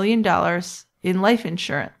 $1.5 million in life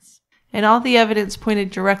insurance. And all the evidence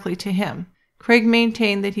pointed directly to him. Craig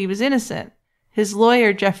maintained that he was innocent. His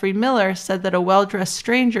lawyer, Jeffrey Miller, said that a well-dressed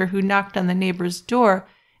stranger who knocked on the neighbor's door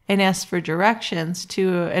and asked for directions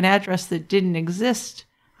to an address that didn't exist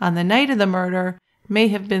on the night of the murder may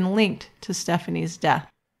have been linked to Stefanie's death.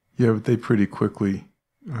 Yeah, but they pretty quickly,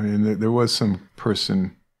 I mean, there was some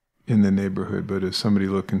person in the neighborhood, but is somebody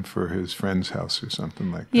looking for his friend's house or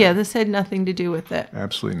something like that? Yeah, this had nothing to do with it.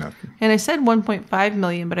 Absolutely nothing. And I said $1.5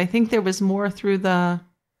 million, but I think there was more through the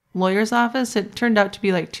lawyer's office. It turned out to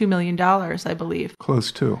be like $2 million, I believe.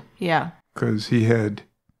 Close to. Yeah. Because there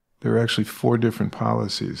were actually 4 different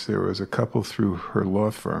policies. There was a couple through her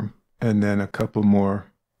law firm, and then a couple more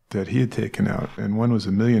that he had taken out. And one was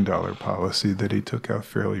 $1 million policy that he took out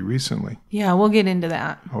fairly recently. Yeah, we'll get into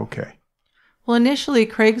that. Okay. Well, initially,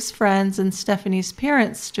 Craig's friends and Stefanie's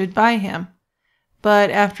parents stood by him.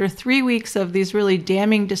 But after 3 weeks of these really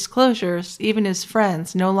damning disclosures, even his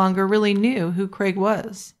friends no longer really knew who Craig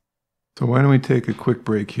was. So why don't we take a quick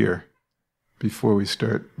break here before we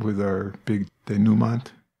start with our big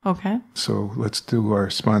denouement? Okay. So let's do our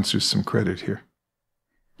sponsors some credit here.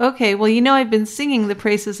 Okay, well, I've been singing the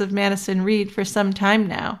praises of Madison Reed for some time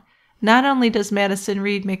now. Not only does Madison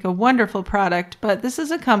Reed make a wonderful product, but this is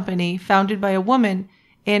a company founded by a woman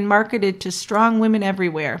and marketed to strong women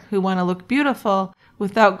everywhere who want to look beautiful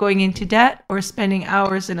without going into debt or spending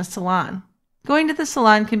hours in a salon. Going to the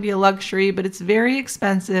salon can be a luxury, but it's very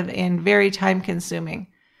expensive and very time-consuming.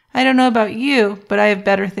 I don't know about you, but I have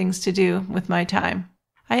better things to do with my time.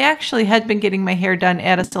 I actually had been getting my hair done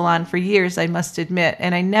at a salon for years, I must admit,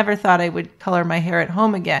 and I never thought I would color my hair at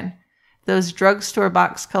home again. Those drugstore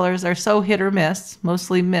box colors are so hit or miss,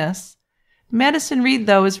 mostly miss. Madison Reed,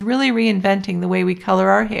 though, is really reinventing the way we color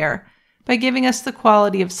our hair by giving us the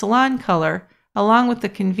quality of salon color, along with the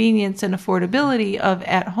convenience and affordability of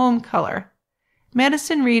at-home color.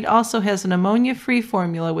 Madison Reed also has an ammonia-free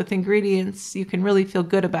formula with ingredients you can really feel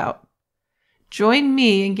good about. Join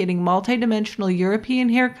me in getting multidimensional European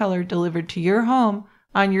hair color delivered to your home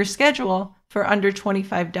on your schedule for under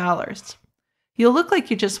 $25. You'll look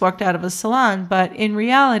like you just walked out of a salon, but in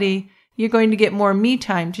reality, you're going to get more me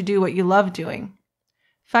time to do what you love doing.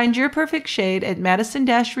 Find your perfect shade at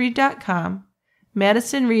madison-reed.com.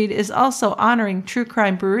 Madison Reed is also honoring True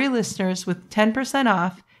Crime Brewery listeners with 10%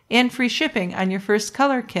 off and free shipping on your first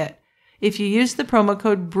color kit if you use the promo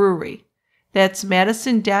code BREWERY. That's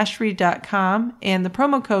madison-reed.com, and the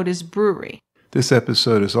promo code is BREWERY. This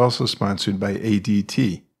episode is also sponsored by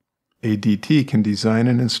ADT. ADT can design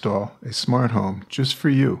and install a smart home just for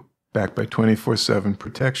you, backed by 24/7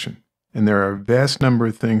 protection. And there are a vast number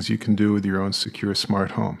of things you can do with your own secure smart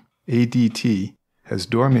home. ADT has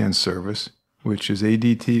doorman service, which is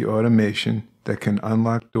ADT automation that can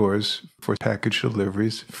unlock doors for package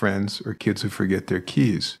deliveries, friends, or kids who forget their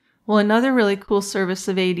keys. Well, another really cool service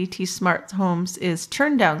of ADT smart homes is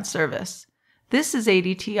turn down service. This is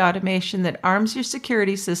ADT automation that arms your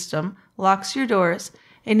security system, locks your doors,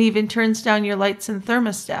 and even turns down your lights and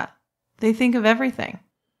thermostat. They think of everything.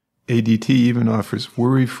 ADT even offers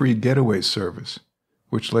worry-free getaway service,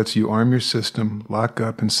 which lets you arm your system, lock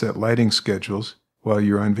up, and set lighting schedules while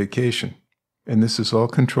you're on vacation. And this is all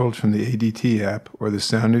controlled from the ADT app or the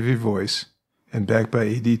sound of your voice and backed by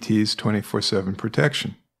ADT's 24/7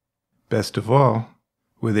 protection. Best of all,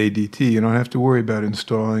 with ADT, you don't have to worry about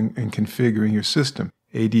installing and configuring your system.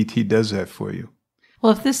 ADT does that for you.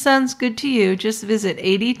 Well, if this sounds good to you, just visit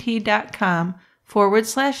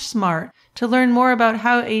adt.com/smart to learn more about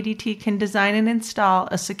how ADT can design and install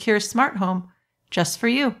a secure smart home just for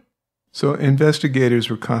you. So investigators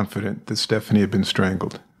were confident that Stefanie had been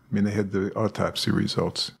strangled. I mean, they had the autopsy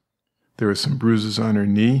results. There were some bruises on her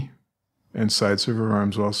knee and sides of her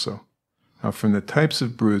arms also. Now, from the types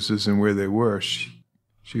of bruises and where they were,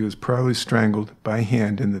 she was probably strangled by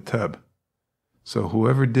hand in the tub. So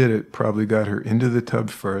whoever did it probably got her into the tub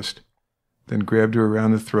first, then grabbed her around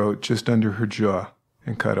the throat just under her jaw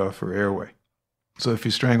and cut off her airway. So if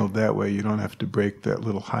you strangled that way, you don't have to break that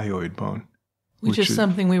little hyoid bone. Which is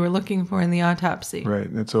something we were looking for in the autopsy.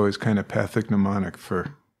 Right. That's always kind of pathognomonic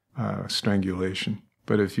for strangulation.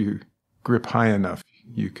 But if you grip high enough,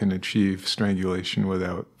 you can achieve strangulation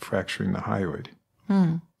without fracturing the hyoid.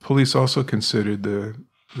 Police also considered the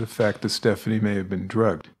fact that Stefanie may have been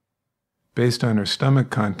drugged. Based on her stomach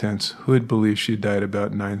contents, Hood believes she died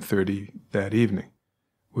about 9:30 that evening,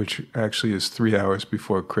 which actually is 3 hours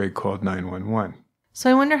before Craig called 911. So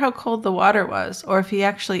I wonder how cold the water was, or if he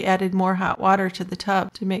actually added more hot water to the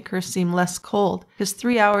tub to make her seem less cold, because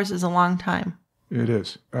 3 hours is a long time. It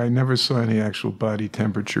is. I never saw any actual body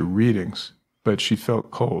temperature readings, but she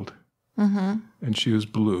felt cold, and she was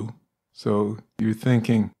blue. So you're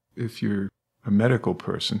thinking, if you're a medical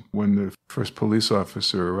person, when the first police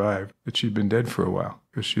officer arrived, that she'd been dead for a while,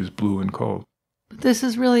 because she was blue and cold. But this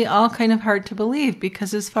is really all kind of hard to believe,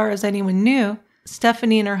 because as far as anyone knew,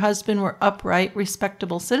 Stefanie and her husband were upright,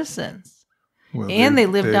 respectable citizens. Well, and they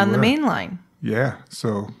lived on the main line. Yeah,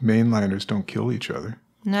 so mainliners don't kill each other.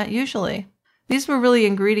 Not usually. These were really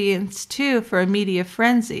ingredients, too, for a media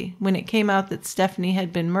frenzy when it came out that Stefanie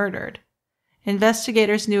had been murdered.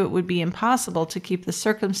 Investigators knew it would be impossible to keep the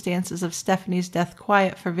circumstances of Stefanie's death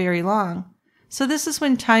quiet for very long, so this is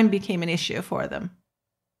when time became an issue for them.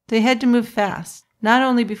 They had to move fast, not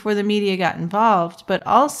only before the media got involved, but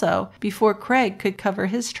also before Craig could cover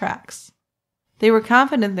his tracks. They were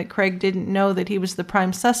confident that Craig didn't know that he was the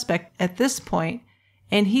prime suspect at this point,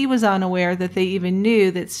 and he was unaware that they even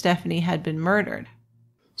knew that Stefanie had been murdered.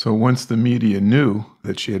 So once the media knew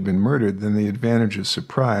that she had been murdered, then the advantage of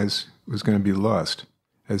surprise was going to be lost.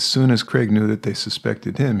 As soon as Craig knew that they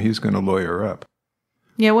suspected him, he was going to lawyer up.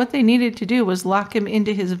 Yeah, what they needed to do was lock him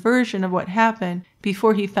into his version of what happened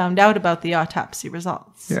before he found out about the autopsy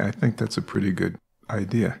results. Yeah, I think that's a pretty good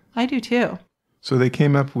idea. I do too. So they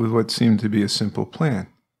came up with what seemed to be a simple plan.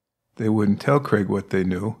 They wouldn't tell Craig what they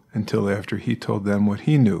knew until after he told them what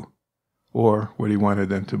he knew, or what he wanted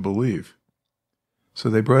them to believe. So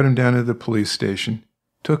they brought him down to the police station,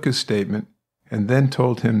 took his statement, and then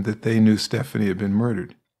told him that they knew Stefanie had been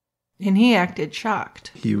murdered. And he acted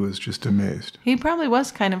shocked. He was just amazed. He probably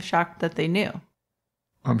was kind of shocked that they knew.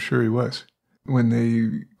 I'm sure he was. When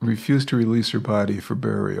they refused to release her body for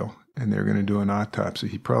burial, and they were going to do an autopsy,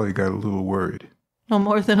 he probably got a little worried. Well,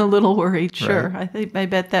 more than a little worried, sure. Right. I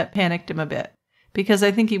bet that panicked him a bit. Because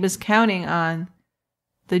I think he was counting on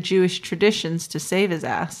the Jewish traditions to save his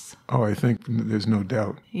ass. Oh, I think there's no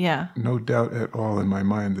doubt. Yeah. No doubt at all in my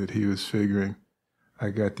mind that he was figuring,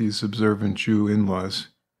 I got these observant Jew in-laws,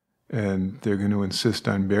 and they're going to insist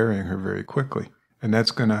on burying her very quickly. And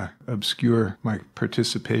that's going to obscure my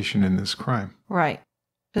participation in this crime. Right.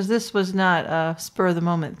 Because this was not a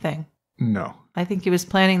spur-of-the-moment thing. No. I think he was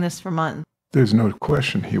planning this for months. There's no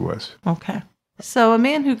question he was. Okay. So a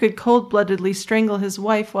man who could cold-bloodedly strangle his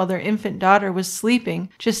wife while their infant daughter was sleeping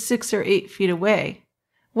just 6 or 8 feet away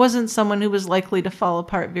wasn't someone who was likely to fall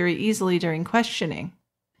apart very easily during questioning.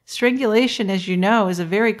 Strangulation, as you know, is a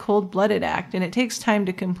very cold-blooded act, and it takes time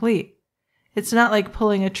to complete. It's not like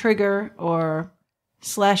pulling a trigger or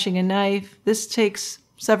slashing a knife. This takes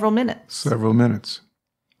several minutes. Several minutes.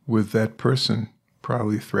 With that person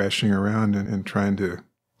probably thrashing around and trying to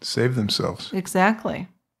save themselves. Exactly.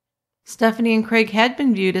 Stefanie and Craig had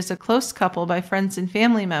been viewed as a close couple by friends and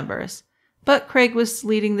family members, but Craig was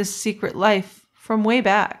leading this secret life from way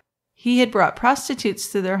back. He had brought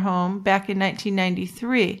prostitutes to their home back in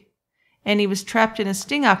 1993, and he was trapped in a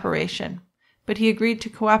sting operation, but he agreed to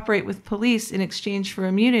cooperate with police in exchange for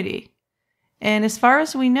immunity. And as far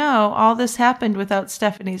as we know, all this happened without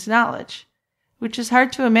Stefanie's knowledge, which is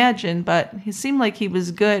hard to imagine, but he seemed like he was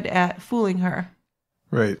good at fooling her.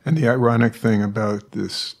 Right. And the ironic thing about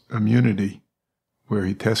this immunity, where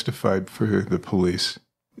he testified for the police,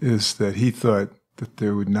 is that he thought that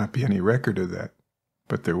there would not be any record of that.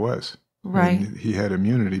 But there was. Right. And he had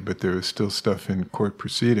immunity, but there was still stuff in court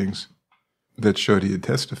proceedings that showed he had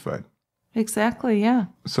testified. Exactly, yeah.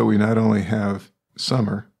 So we not only have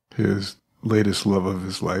Summer, his latest love of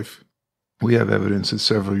his life, we have evidence that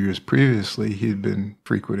several years previously he had been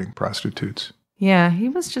frequenting prostitutes. Yeah, he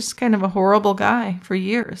was just kind of a horrible guy for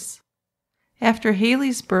years. After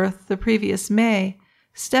Haley's birth the previous May,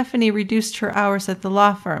 Stefanie reduced her hours at the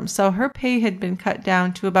law firm, so her pay had been cut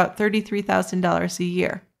down to about $33,000 a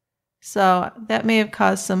year. So that may have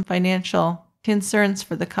caused some financial concerns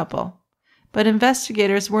for the couple. But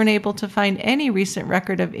investigators weren't able to find any recent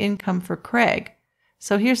record of income for Craig.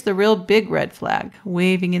 So here's the real big red flag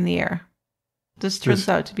waving in the air. This turns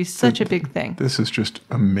out to be such a big thing. This is just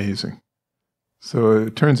amazing. So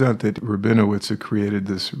it turns out that Rabinowitz had created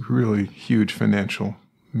this really huge financial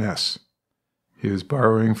mess. He was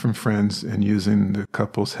borrowing from friends and using the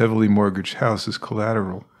couple's heavily mortgaged house as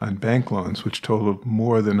collateral on bank loans, which totaled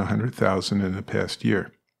more than $100,000 in the past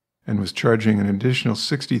year, and was charging an additional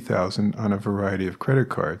 $60,000 on a variety of credit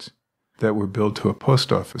cards that were billed to a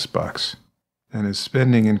post office box. And his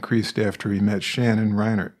spending increased after he met Shannon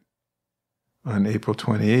Reinert. On April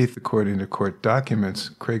 28th, according to court documents,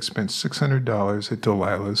 Craig spent $600 at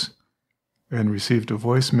Delilah's and received a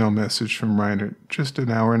voicemail message from Reinert just an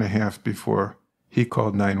hour and a half before he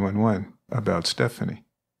called 911 about Stefanie.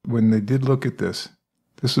 When they did look at this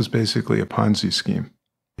was basically a Ponzi scheme.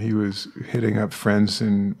 He was hitting up friends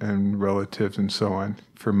and relatives and so on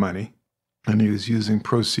for money, and he was using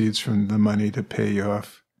proceeds from the money to pay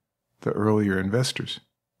off the earlier investors.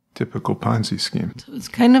 Typical Ponzi scheme. So it's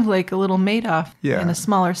kind of like a little Madoff in a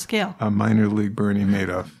smaller scale. A minor league Bernie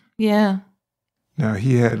Madoff. Yeah. Now,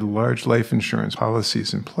 he had large life insurance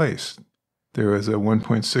policies in place. There was a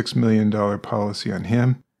 $1.6 million policy on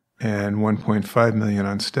him and $1.5 million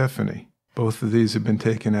on Stefanie. Both of these had been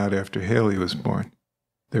taken out after Haley was born.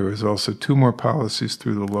 There was also 2 more policies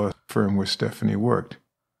through the law firm where Stefanie worked.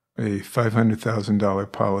 A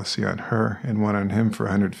 $500,000 policy on her and one on him for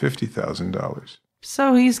 $150,000.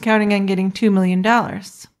 So he's counting on getting $2 million.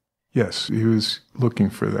 Yes, he was looking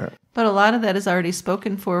for that. But a lot of that is already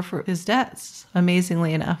spoken for his debts,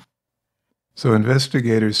 amazingly enough. So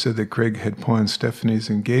investigators said that Craig had pawned Stefanie's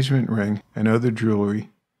engagement ring and other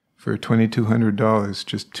jewelry for $2,200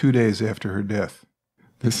 just 2 days after her death.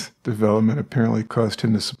 This development apparently cost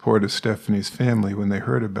him the support of Stefanie's family when they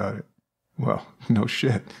heard about it. Well, no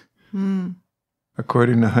shit.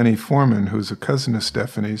 According to Honey Foreman, who's a cousin of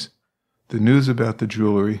Stefanie's, the news about the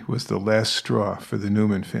jewelry was the last straw for the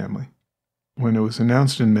Newman family. When it was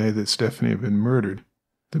announced in May that Stefanie had been murdered,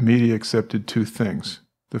 the media accepted 2 things.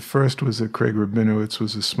 The first was that Craig Rabinowitz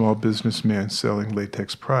was a small businessman selling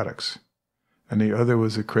latex products, and the other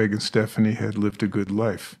was that Craig and Stefanie had lived a good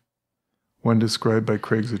life. One described by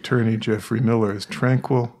Craig's attorney, Jeffrey Miller, as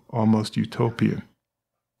tranquil, almost utopian.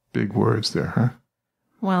 Big words there, huh?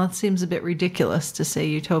 Well, it seems a bit ridiculous to say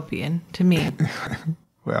utopian to me.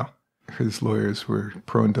 Well, his lawyers were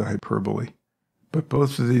prone to hyperbole. But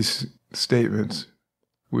both of these statements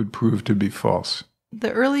would prove to be false.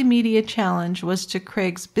 The early media challenge was to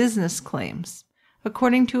Craig's business claims.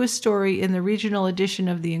 According to a story in the regional edition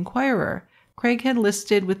of The Inquirer, Craig had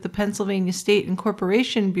listed with the Pennsylvania State and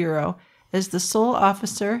Corporation Bureau as the sole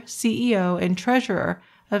officer, CEO, and treasurer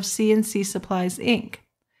of C&C Supplies, Inc.,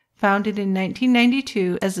 founded in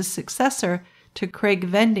 1992 as a successor to Craig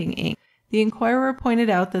Vending, Inc. The Inquirer pointed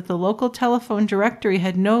out that the local telephone directory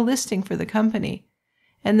had no listing for the company,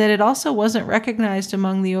 and that it also wasn't recognized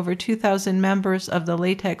among the over 2,000 members of the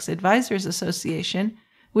Latex Advisors Association,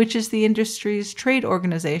 which is the industry's trade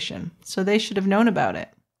organization, so they should have known about it.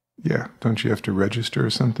 Yeah, don't you have to register or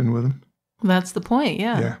something with them? That's the point,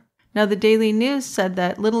 yeah. Now, the Daily News said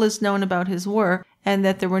that little is known about his work and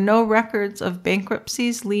that there were no records of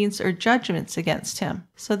bankruptcies, liens, or judgments against him.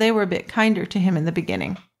 So they were a bit kinder to him in the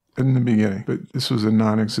beginning. In the beginning, but this was a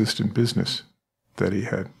non-existent business that he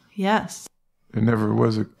had. Yes. There never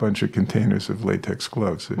was a bunch of containers of latex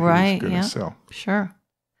gloves that he was going to sell. Sure.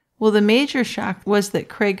 Well, the major shock was that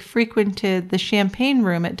Craig frequented the champagne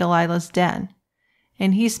room at Delilah's den,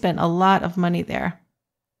 and he spent a lot of money there.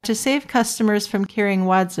 To save customers from carrying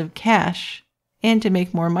wads of cash, and to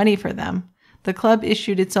make more money for them, the club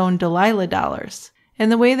issued its own Delilah dollars.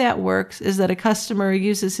 And the way that works is that a customer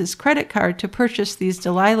uses his credit card to purchase these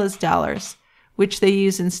Delilah's dollars, which they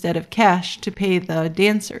use instead of cash to pay the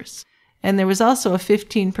dancers. And there was also a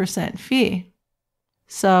 15% fee.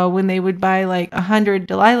 So when they would buy like 100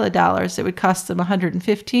 Delilah dollars, it would cost them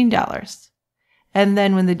 $115. And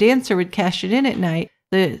then when the dancer would cash it in at night,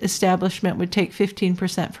 the establishment would take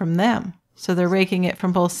 15% from them. So they're raking it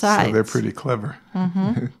from both sides. So they're pretty clever.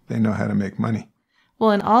 Mm-hmm. They know how to make money. Well,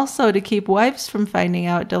 and also to keep wives from finding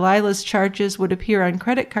out, Delilah's charges would appear on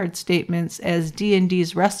credit card statements as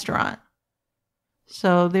D&D's restaurant.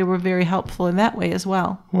 So they were very helpful in that way as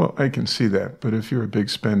well. Well, I can see that. But if you're a big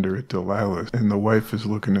spender at Delilah and the wife is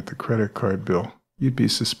looking at the credit card bill, you'd be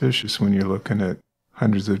suspicious when you're looking at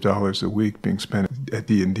hundreds of dollars a week being spent at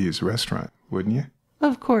D&D's restaurant, wouldn't you?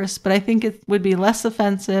 Of course, but I think it would be less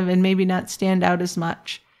offensive and maybe not stand out as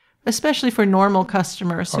much, especially for normal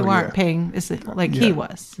customers who aren't paying like he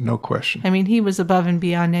was. No question. I mean, he was above and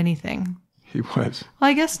beyond anything. He was. Well,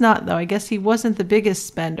 I guess not, though. I guess he wasn't the biggest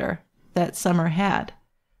spender that Summer had.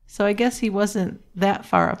 So I guess he wasn't that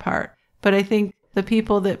far apart. But I think the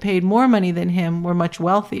people that paid more money than him were much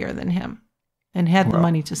wealthier than him and had the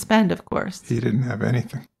money to spend, of course. He didn't have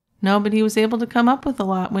anything. No, but he was able to come up with a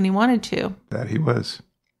lot when he wanted to. That he was.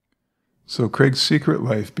 So Craig's secret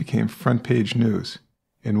life became front page news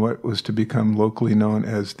in what was to become locally known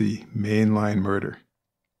as the mainline murder.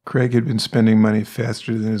 Craig had been spending money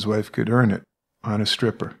faster than his wife could earn it on a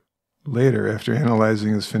stripper. Later, after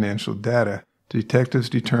analyzing his financial data, detectives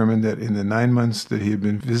determined that in the 9 months that he had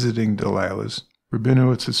been visiting Delilah's,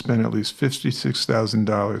 Rabinowitz had spent at least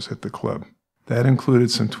 $56,000 at the club. That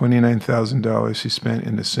included some $29,000 he spent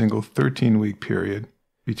in a single 13-week period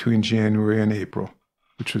between January and April,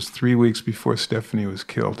 which was 3 weeks before Stefanie was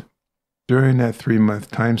killed. During that 3-month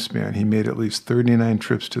time span, he made at least 39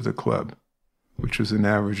 trips to the club, which was an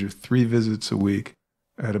average of 3 visits a week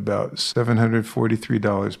at about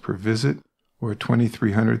 $743 per visit or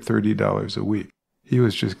 $2,330 a week. He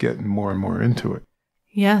was just getting more and more into it.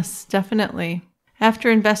 Yes, definitely.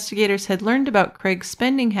 After investigators had learned about Craig's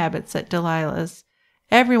spending habits at Delilah's,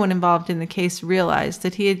 everyone involved in the case realized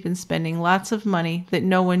that he had been spending lots of money that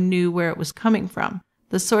no one knew where it was coming from.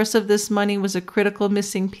 The source of this money was a critical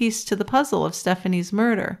missing piece to the puzzle of Stefanie's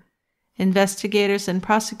murder. Investigators and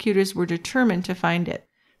prosecutors were determined to find it.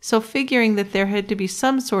 So figuring that there had to be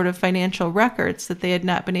some sort of financial records that they had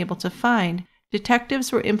not been able to find,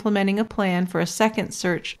 detectives were implementing a plan for a second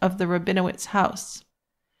search of the Rabinowitz house.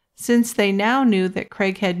 Since they now knew that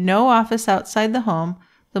Craig had no office outside the home,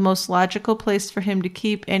 the most logical place for him to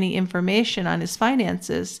keep any information on his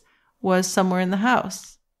finances was somewhere in the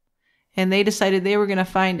house. And they decided they were going to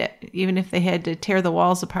find it, even if they had to tear the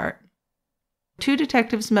walls apart. 2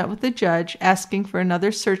 detectives met with the judge, asking for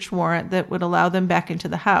another search warrant that would allow them back into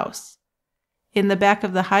the house. In the back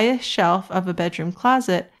of the highest shelf of a bedroom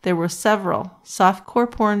closet, there were several softcore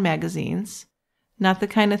porn magazines. Not the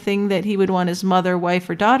kind of thing that he would want his mother, wife,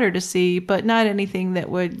 or daughter to see, but not anything that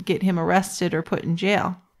would get him arrested or put in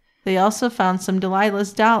jail. They also found some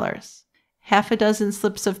Delilah's dollars, 6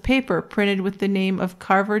 slips of paper printed with the name of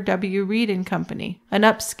Carver W. Reed & Company, an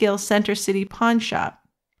upscale Center City pawn shop,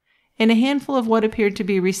 and a handful of what appeared to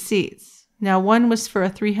be receipts. Now, one was for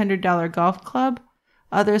a $300 golf club,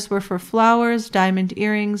 others were for flowers, diamond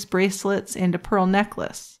earrings, bracelets, and a pearl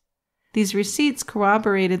necklace. These receipts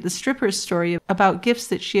corroborated the stripper's story about gifts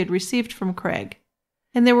that she had received from Craig.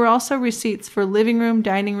 And there were also receipts for living room,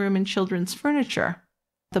 dining room, and children's furniture.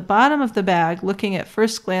 The bottom of the bag, looking at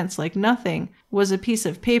first glance like nothing, was a piece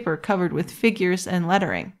of paper covered with figures and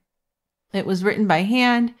lettering. It was written by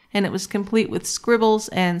hand, and it was complete with scribbles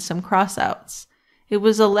and some crossouts. It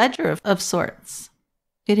was a ledger of sorts.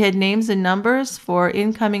 It had names and numbers for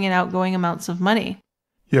incoming and outgoing amounts of money.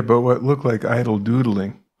 Yeah, but what looked like idle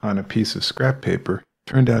doodling on a piece of scrap paper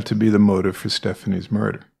turned out to be the motive for Stefanie's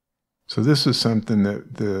murder. So this is something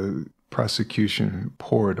that the prosecution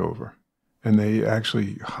pored over, and they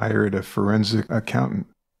actually hired a forensic accountant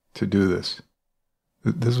to do this.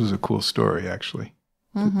 This was a cool story, actually.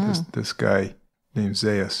 This guy named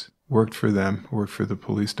Zayas worked for the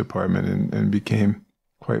police department, and became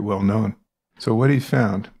quite well known. So what he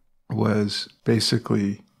found was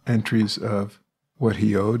basically entries of what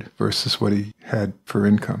he owed versus what he had for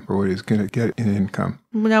income, or what he was going to get in income.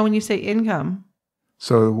 Now, when you say income.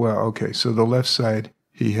 So the left side,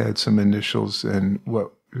 he had some initials and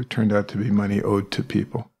what turned out to be money owed to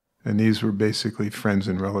people. And these were basically friends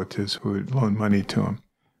and relatives who had loaned money to him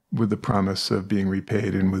with the promise of being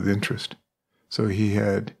repaid and with interest. So he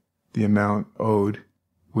had the amount owed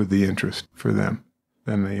with the interest for them.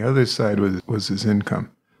 Then the other side was his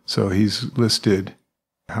income. So he's listed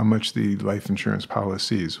how much the life insurance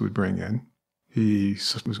policies would bring in. He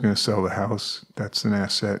was going to sell the house. That's an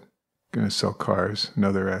asset. Going to sell cars,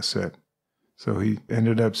 another asset. So he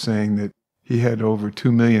ended up saying that he had over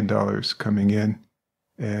 $2 million coming in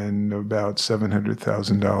and about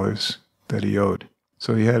 $700,000 that he owed.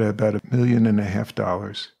 So he had about $1.5 million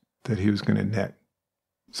that he was going to net.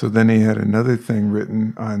 So then he had another thing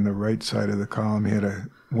written on the right side of the column. He had a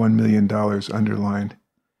 $1 million underlined,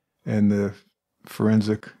 and the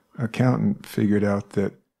forensic accountant figured out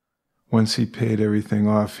that once he paid everything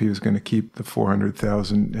off, he was going to keep the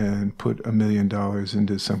 $400,000 and put $1 million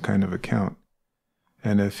into some kind of account.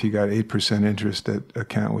 And if he got 8% interest, that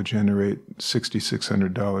account would generate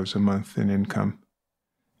 $6,600 a month in income.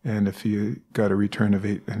 And if he got a return of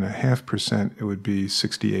 8.5%, it would be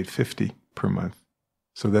 $6,850 per month.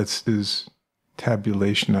 So that's his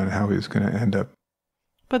tabulation on how he was going to end up.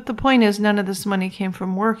 But the point is, none of this money came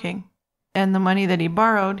from working. And the money that he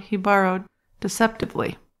borrowed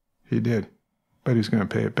deceptively. He did. But he's going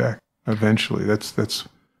to pay it back eventually. That's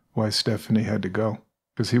why Stefanie had to go.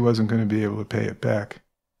 Because he wasn't going to be able to pay it back,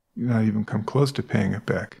 not even come close to paying it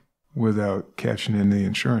back, without cashing in the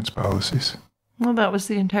insurance policies. Well, that was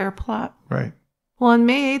the entire plot. Right. Well, on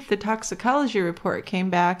May 8th, the toxicology report came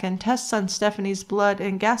back, and tests on Stefanie's blood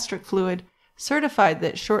and gastric fluid certified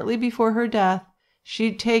that shortly before her death,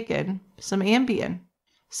 she'd taken some Ambien.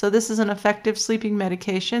 So this is an effective sleeping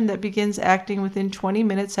medication that begins acting within 20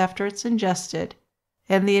 minutes after it's ingested.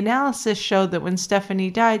 And the analysis showed that when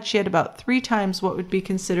Stefanie died, she had about 3 times what would be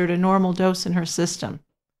considered a normal dose in her system.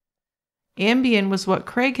 Ambien was what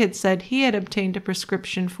Craig had said he had obtained a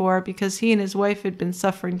prescription for because he and his wife had been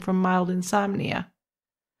suffering from mild insomnia.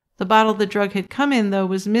 The bottle the drug had come in, though,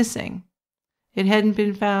 was missing. It hadn't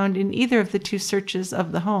been found in either of the 2 searches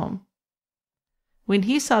of the home. When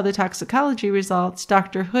he saw the toxicology results,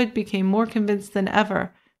 Dr. Hood became more convinced than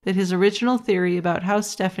ever that his original theory about how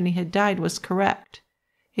Stefanie had died was correct.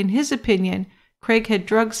 In his opinion, Craig had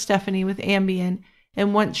drugged Stefanie with Ambien,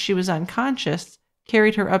 and once she was unconscious,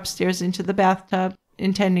 carried her upstairs into the bathtub,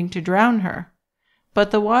 intending to drown her.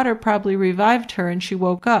 But the water probably revived her and she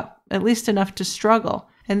woke up, at least enough to struggle,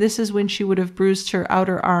 and this is when she would have bruised her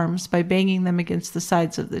outer arms by banging them against the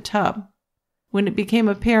sides of the tub. When it became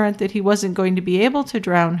apparent that he wasn't going to be able to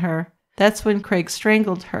drown her, that's when Craig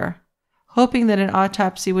strangled her, hoping that an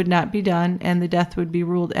autopsy would not be done and the death would be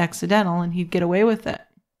ruled accidental and he'd get away with it.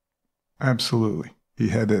 Absolutely. He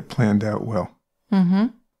had it planned out well.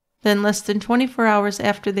 Then less than 24 hours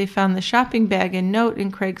after they found the shopping bag and note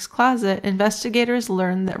in Craig's closet, investigators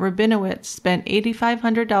learned that Rabinowitz spent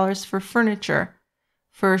 $8,500 for furniture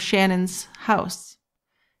for Shannon's house,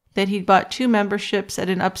 that he'd bought 2 memberships at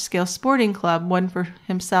an upscale sporting club, one for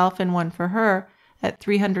himself and one for her, at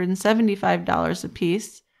 $375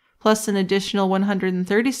 apiece, plus an additional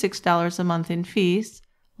 $136 a month in fees,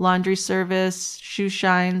 laundry service, shoe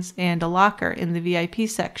shines, and a locker in the VIP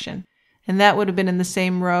section. And that would have been in the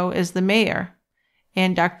same row as the mayor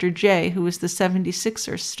and Dr. J, who was the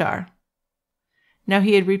 76ers star. Now,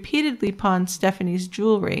 he had repeatedly pawned Stefanie's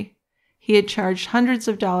jewelry. He had charged hundreds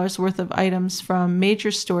of dollars worth of items from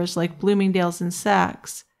major stores like Bloomingdale's and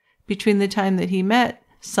Saks between the time that he met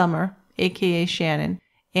Summer, a.k.a. Shannon,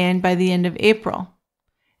 and by the end of April.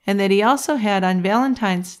 And that he also had on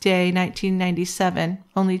Valentine's Day 1997,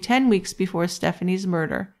 only 10 weeks before Stefanie's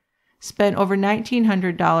murder, spent over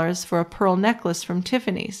 $1,900 for a pearl necklace from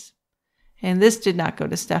Tiffany's. And this did not go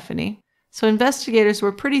to Stefanie. So investigators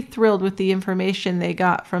were pretty thrilled with the information they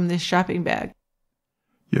got from this shopping bag.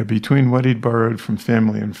 Yeah, between what he'd borrowed from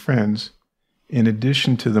family and friends, in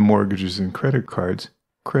addition to the mortgages and credit cards,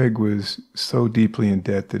 Craig was so deeply in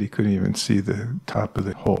debt that he couldn't even see the top of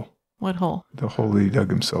the hole. What hole? The hole he dug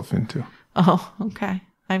himself into. Oh, okay.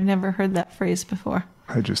 I've never heard that phrase before.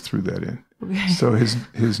 I just threw that in. Okay. So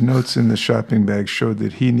his notes in the shopping bag showed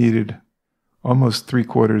that he needed almost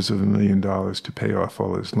 $750,000 to pay off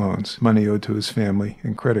all his loans, money owed to his family,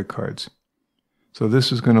 and credit cards. So this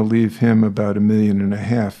was going to leave him about $1.5 million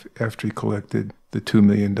after he collected the $2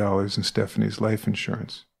 million in Stefanie's life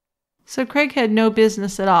insurance. So Craig had no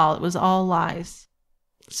business at all. It was all lies.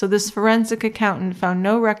 So this forensic accountant found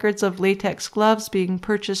no records of latex gloves being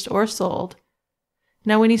purchased or sold.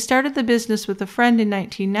 Now, when he started the business with a friend in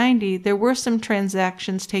 1990, there were some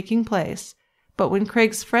transactions taking place, but when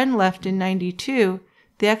Craig's friend left in 92,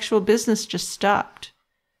 the actual business just stopped.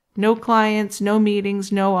 No clients, no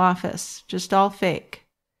meetings, no office, just all fake.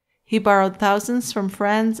 He borrowed thousands from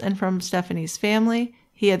friends and from Stefanie's family.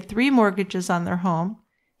 He had 3 mortgages on their home.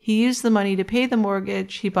 He used the money to pay the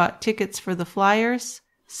mortgage. He bought tickets for the Flyers,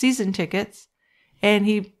 season tickets, and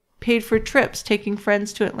he paid for trips taking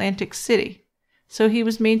friends to Atlantic City. So he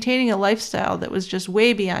was maintaining a lifestyle that was just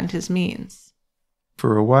way beyond his means.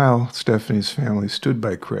 For a while, Stefanie's family stood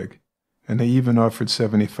by Craig, and they even offered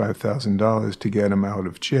 $75,000 to get him out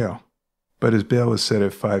of jail. But his bail was set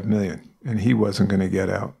at $5 million, and he wasn't going to get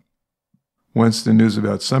out. Once the news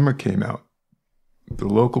about Summer came out, the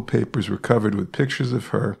local papers were covered with pictures of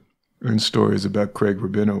her and stories about Craig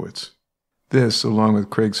Rabinowitz. This, along with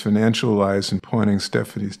Craig's financial lies and pawning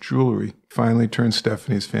Stefanie's jewelry, finally turned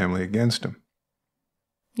Stefanie's family against him.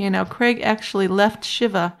 Craig actually left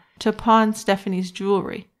Shiva to pawn Stefanie's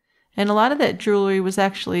jewelry. And a lot of that jewelry was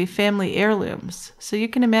actually family heirlooms. So you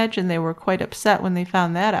can imagine they were quite upset when they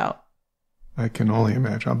found that out. I can only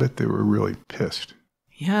imagine. I'll bet they were really pissed.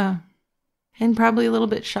 Yeah. And probably a little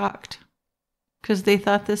bit shocked. Because they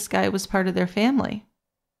thought this guy was part of their family.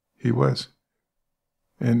 He was.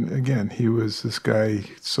 And again, he was this guy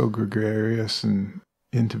so gregarious and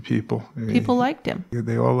into people. People liked him.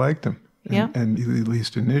 They all liked him. Yeah. And at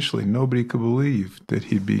least initially, nobody could believe that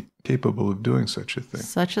he'd be capable of doing such a thing.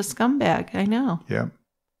 Such a scumbag, I know. Yeah.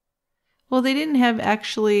 Well, they didn't have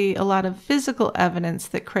actually a lot of physical evidence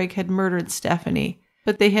that Craig had murdered Stefanie,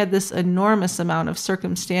 but they had this enormous amount of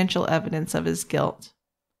circumstantial evidence of his guilt.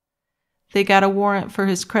 They got a warrant for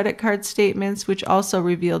his credit card statements, which also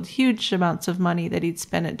revealed huge amounts of money that he'd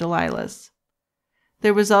spent at Delilah's.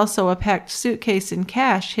 There was also a packed suitcase and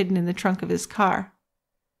cash hidden in the trunk of his car.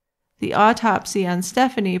 The autopsy on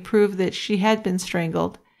Stefanie proved that she had been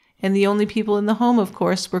strangled, and the only people in the home, of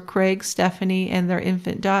course, were Craig, Stefanie, and their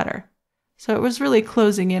infant daughter. So it was really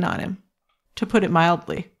closing in on him, to put it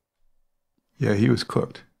mildly. Yeah, he was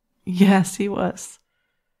cooked. Yes, he was.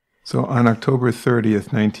 So on October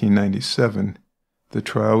 30th, 1997, the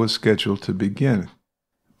trial was scheduled to begin.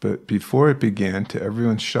 But before it began, to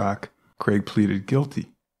everyone's shock, Craig pleaded guilty.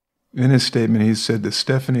 In his statement, he said that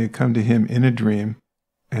Stefanie had come to him in a dream,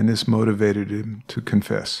 and this motivated him to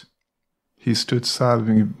confess. He stood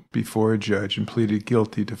sobbing before a judge and pleaded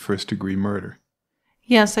guilty to first-degree murder.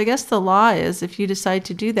 Yes, I guess the law is if you decide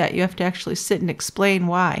to do that, you have to actually sit and explain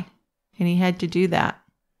why. And he had to do that.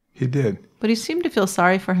 He did. But he seemed to feel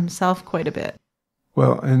sorry for himself quite a bit.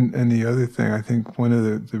 Well, and the other thing, I think one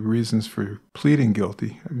of the reasons for pleading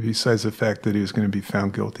guilty, besides the fact that he was going to be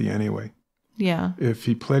found guilty anyway. Yeah. If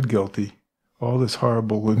he pled guilty, all this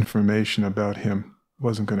horrible information about him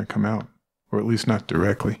wasn't going to come out. Or at least not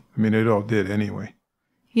directly. I mean, it all did anyway.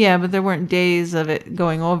 Yeah, but there weren't days of it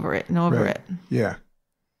going over it and over it. Yeah.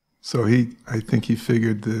 So I think he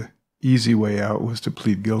figured the easy way out was to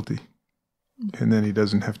plead guilty. And then he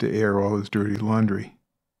doesn't have to air all his dirty laundry.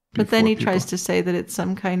 But then he tries to say that it's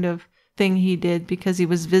some kind of thing he did because he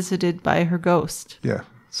was visited by her ghost. Yeah,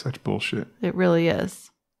 such bullshit. It really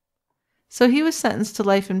is. So he was sentenced to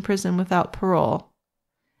life in prison without parole.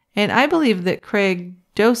 And I believe that Craig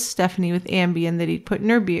dosed Stefanie with Ambien that he'd put in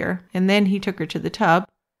her beer, and then he took her to the tub,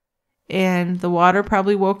 and the water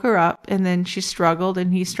probably woke her up, and then she struggled,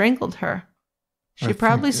 and he strangled her. She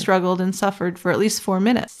probably struggled and suffered for at least 4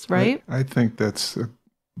 minutes, right? I think that's a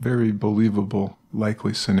very believable,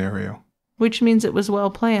 likely scenario. Which means it was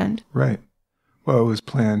well planned. Right. Well, it was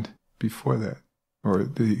planned before that, or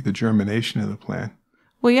the germination of the plan.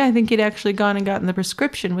 Well, yeah, I think he'd actually gone and gotten the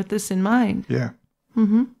prescription with this in mind. Yeah.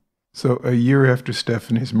 Mm-hmm. So a year after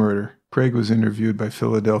Stefanie's murder, Craig was interviewed by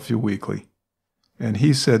Philadelphia Weekly, and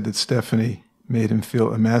he said that Stefanie made him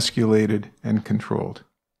feel emasculated and controlled.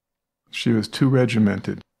 She was too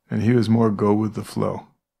regimented, and he was more go with the flow.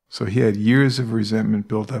 So he had years of resentment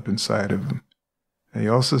built up inside of him. And he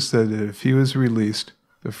also said that if he was released,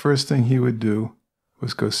 the first thing he would do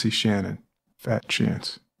was go see Shannon. Fat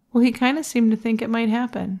chance. Well, he kind of seemed to think it might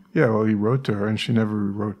happen. Yeah, well, he wrote to her, and she never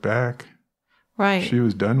wrote back. Right. She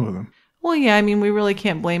was done with him. Well, yeah, I mean, we really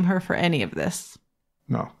can't blame her for any of this.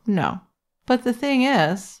 No. No. But the thing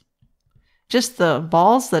is, just the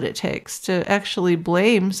balls that it takes to actually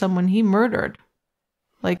blame someone he murdered.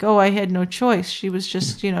 Like, oh, I had no choice. She was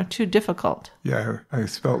just, too difficult. Yeah, I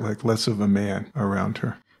felt like less of a man around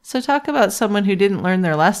her. So talk about someone who didn't learn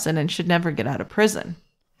their lesson and should never get out of prison.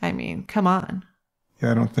 I mean, come on.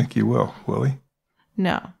 Yeah, I don't think he will he?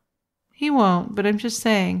 No, he won't, but I'm just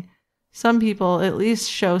saying, some people at least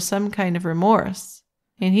show some kind of remorse.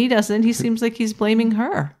 And he doesn't. He seems like he's blaming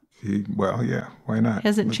her. Well, yeah, why not?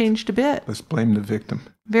 Hasn't changed a bit. Let's blame the victim.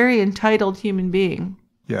 Very entitled human being.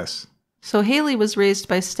 Yes. So Haley was raised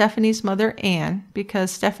by Stefanie's mother, Anne,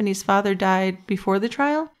 because Stefanie's father died before the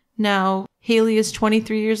trial. Now, Haley is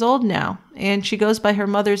 23 years old now, and she goes by her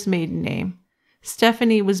mother's maiden name.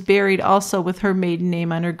 Stefanie was buried also with her maiden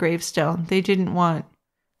name on her gravestone. They didn't want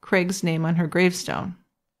Craig's name on her gravestone.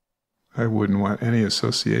 I wouldn't want any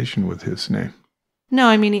association with his name. No,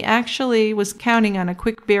 I mean, he actually was counting on a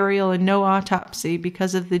quick burial and no autopsy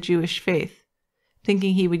because of the Jewish faith,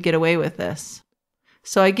 thinking he would get away with this.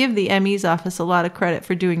 So I give the ME's office a lot of credit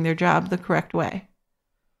for doing their job the correct way.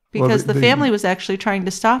 Because the family was actually trying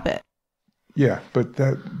to stop it. Yeah, but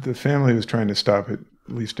the family was trying to stop it,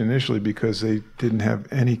 at least initially, because they didn't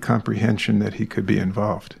have any comprehension that he could be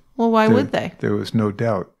involved. Well, why would they? There was no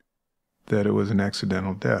doubt that it was an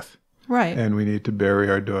accidental death. Right. And we need to bury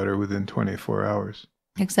our daughter within 24 hours.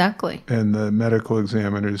 Exactly. And the medical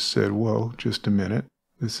examiners said, well, just a minute.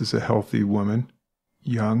 This is a healthy woman,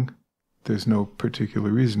 young. There's no particular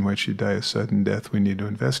reason why she'd die a sudden death. We need to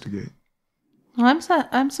investigate. Well,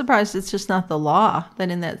 I'm surprised it's just not the law that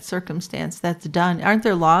in that circumstance that's done. Aren't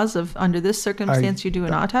there laws of under this circumstance you do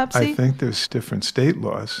an autopsy? I think there's different state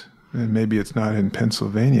laws, and maybe it's not in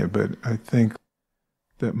Pennsylvania, but I think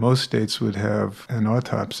that most states would have an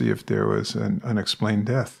autopsy if there was an unexplained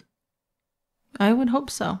death. I would hope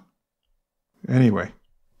so. Anyway,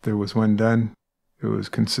 there was one done. It was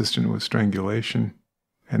consistent with strangulation,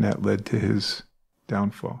 and that led to his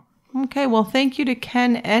downfall. Okay, well, thank you to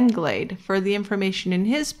Ken Englade for the information in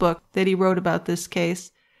his book that he wrote about this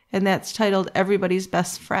case, and that's titled Everybody's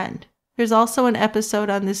Best Friend. There's also an episode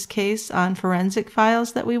on this case on Forensic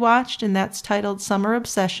Files that we watched, and that's titled Summer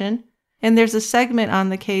Obsession. And there's a segment on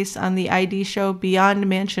the case on the ID show Beyond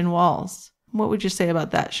Mansion Walls. What would you say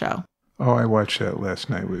about that show? Oh, I watched that last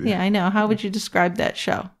night with you. Yeah, I know. How would you describe that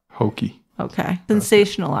show? Hokey. Okay.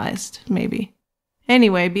 Sensationalized, maybe.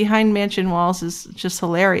 Anyway, Behind Mansion Walls is just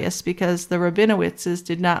hilarious because the Rabinowitzes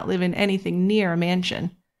did not live in anything near a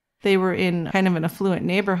mansion. They were in kind of an affluent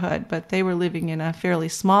neighborhood, but they were living in a fairly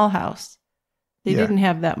small house. They didn't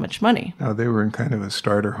have that much money. No, they were in kind of a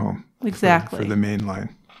starter home. Exactly. For the main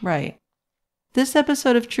line. Right. This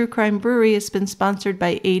episode of True Crime Brewery has been sponsored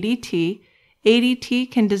by ADT. ADT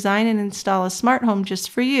can design and install a smart home just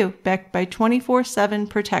for you, backed by 24/7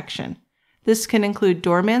 protection. This can include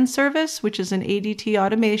doorman service, which is an ADT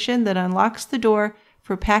automation that unlocks the door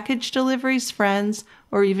for package deliveries, friends,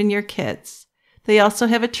 or even your kids. They also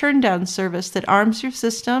have a turn-down service that arms your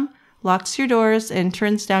system, locks your doors, and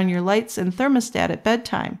turns down your lights and thermostat at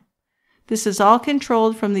bedtime. This is all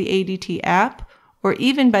controlled from the ADT app or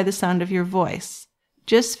even by the sound of your voice.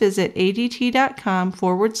 Just visit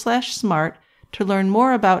adt.com/smart to learn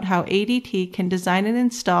more about how ADT can design and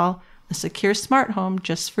install a secure smart home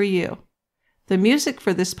just for you. The music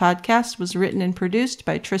for this podcast was written and produced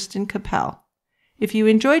by Tristan Capel. If you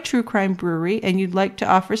enjoy True Crime Brewery and you'd like to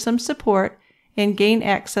offer some support and gain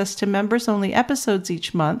access to members-only episodes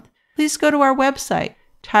each month, please go to our website,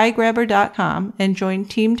 tiegrabber.com, and join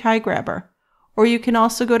Team Tiegrabber. Or you can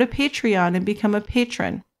also go to Patreon and become a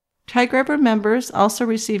patron. Tiegrabber members also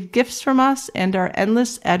receive gifts from us and our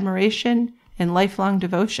endless admiration and lifelong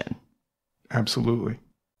devotion. Absolutely.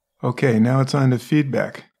 Okay, now it's on to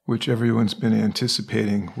feedback, which everyone's been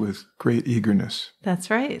anticipating with great eagerness. That's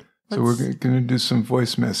right. So we're going to do some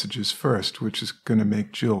voice messages first, which is going to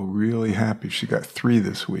make Jill really happy. She got 3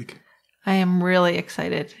 this week. I am really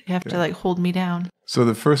excited. You have to hold me down. So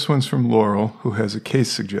the first one's from Laurel, who has a case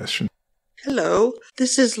suggestion. Hello,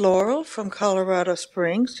 this is Laurel from Colorado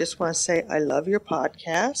Springs. Just want to say I love your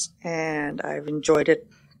podcast, and I've enjoyed it,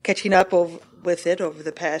 catching up with it over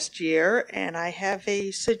the past year, and I have a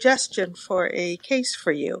suggestion for a case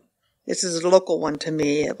for you. This is a local one to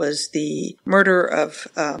me. It was the murder of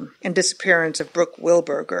and disappearance of Brooke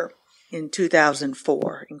Wilberger in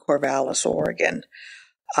 2004 in Corvallis, Oregon.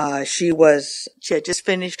 She had just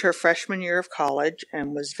finished her freshman year of college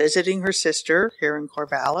and was visiting her sister here in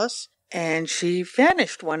Corvallis. And she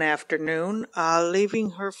vanished one afternoon, leaving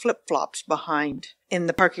her flip-flops behind in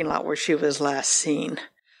the parking lot where she was last seen.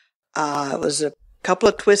 It was a couple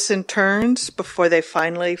of twists and turns before they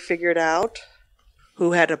finally figured out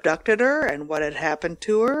who had abducted her and what had happened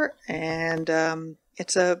to her. And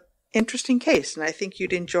it's an interesting case, and I think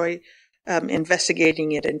you'd enjoy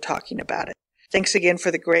investigating it and talking about it. Thanks again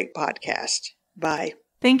for the great podcast. Bye.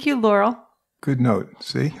 Thank you, Laurel. Good note.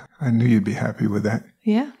 See? I knew you'd be happy with that.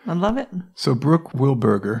 Yeah, I love it. So Brooke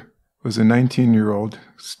Wilberger was a 19-year-old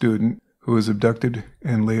student who was abducted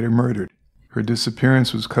and later murdered. Her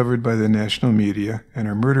disappearance was covered by the national media, and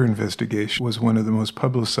her murder investigation was one of the most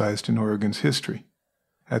publicized in Oregon's history.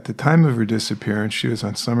 At the time of her disappearance, she was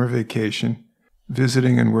on summer vacation,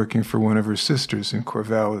 visiting and working for one of her sisters in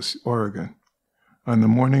Corvallis, Oregon. On the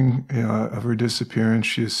morning of her disappearance,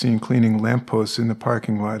 she is seen cleaning lampposts in the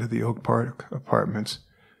parking lot of the Oak Park Apartments,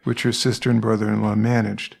 which her sister and brother-in-law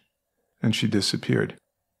managed, and she disappeared.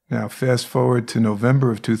 Now, fast forward to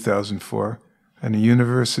November of 2004, and a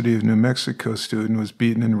University of New Mexico student was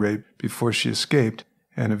beaten and raped before she escaped,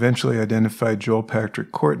 and eventually identified Joel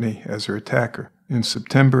Patrick Courtney as her attacker. In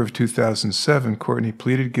September of 2007, Courtney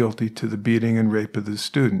pleaded guilty to the beating and rape of the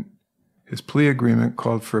student. His plea agreement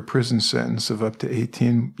called for a prison sentence of up to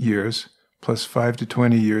 18 years, plus 5 to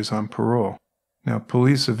 20 years on parole. Now,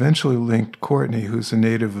 police eventually linked Courtney, who's a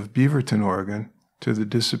native of Beaverton, Oregon, to the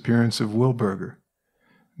disappearance of Wilberger.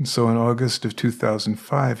 And so in August of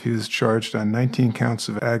 2005, he was charged on 19 counts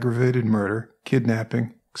of aggravated murder,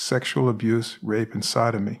 kidnapping, sexual abuse, rape, and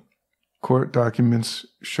sodomy. Court documents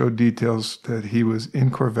show details that he was in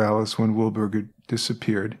Corvallis when Wilberger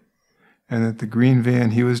disappeared, and that the green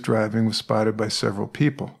van he was driving was spotted by several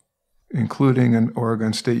people, including an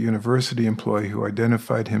Oregon State University employee who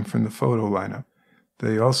identified him from the photo lineup.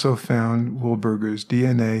 They also found Wilberger's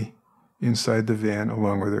DNA inside the van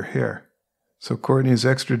along with her hair. So Courtney is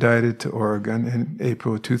extradited to Oregon in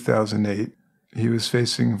April of 2008. He was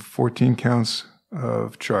facing 14 counts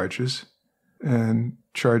of charges, and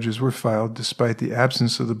charges were filed despite the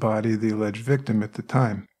absence of the body of the alleged victim at the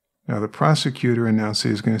time. Now, the prosecutor announced he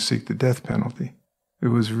was going to seek the death penalty. It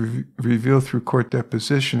was revealed through court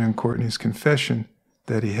deposition and Courtney's confession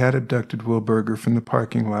that he had abducted Wilberger from the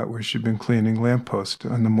parking lot where she'd been cleaning lampposts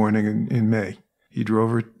on the morning in May. He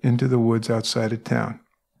drove her into the woods outside of town.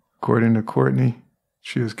 According to Courtney,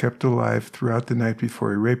 she was kept alive throughout the night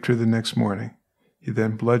before he raped her the next morning. He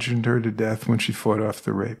then bludgeoned her to death when she fought off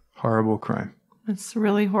the rape. Horrible crime. It's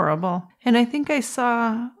really horrible. And I think I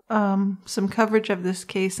saw some coverage of this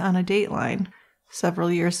case on a Dateline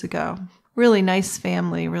several years ago. Really nice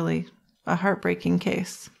family, really a heartbreaking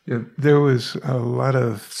case. Yeah, there was a lot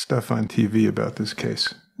of stuff on TV about this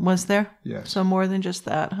case. Was there? Yes. So more than just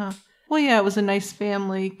that, huh? Well, yeah, it was a nice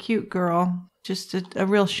family, cute girl. Just a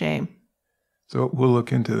real shame. So we'll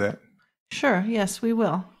look into that. Sure, yes, we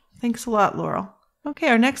will. Thanks a lot, Laurel. Okay,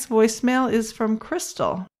 our next voicemail is from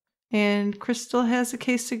Crystal. And Crystal has a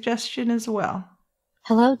case suggestion as well.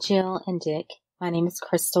 Hello, Jill and Dick. My name is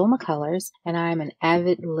Crystal McCullers, and I'm an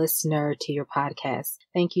avid listener to your podcast.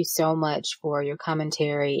 Thank you so much for your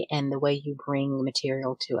commentary and the way you bring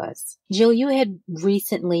material to us. Jill, you had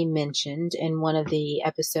recently mentioned in one of the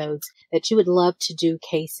episodes that you would love to do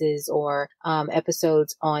cases or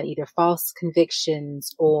episodes on either false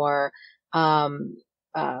convictions or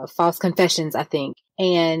false confessions, I think.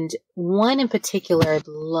 And one in particular I'd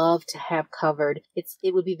love to have covered.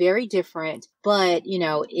 It would be very different, but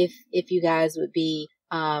if you guys would be,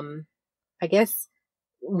 I guess,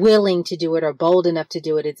 willing to do it or bold enough to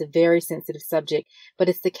do it, it's a very sensitive subject, but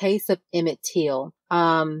it's the case of Emmett Till.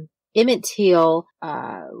 Emmett Till,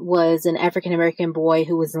 was an African-American boy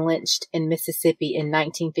who was lynched in Mississippi in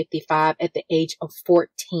 1955 at the age of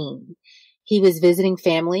 14. He was visiting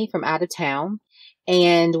family from out of town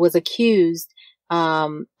and was accused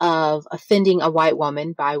of offending a white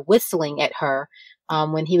woman by whistling at her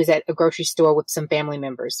when he was at a grocery store with some family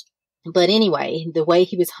members. But anyway, the way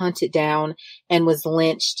he was hunted down and was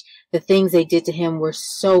lynched, the things they did to him were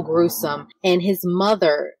so gruesome. And his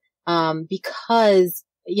mother, because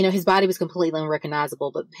his body was completely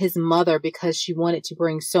unrecognizable, but his mother, because she wanted to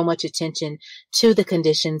bring so much attention to the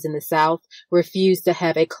conditions in the South, refused to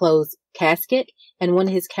have a closed casket and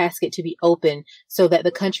wanted his casket to be open so that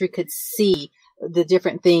the country could see the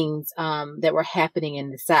different things that were happening in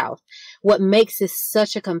the South. What makes this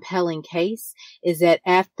such a compelling case is that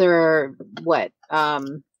after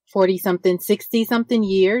 40-something, 60-something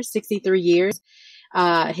years, 63 years,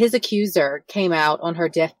 his accuser came out on her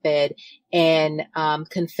deathbed and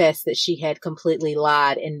confessed that she had completely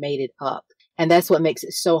lied and made it up. And that's what makes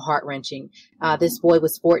it so heart-wrenching. This boy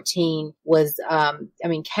was 14, was,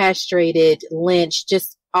 castrated, lynched,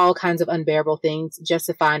 just all kinds of unbearable things, just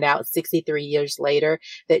to find out 63 years later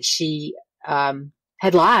that she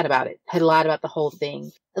had lied about it, had lied about the whole thing.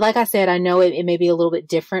 Like I said, I know it may be a little bit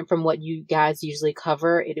different from what you guys usually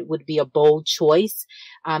cover. It would be a bold choice.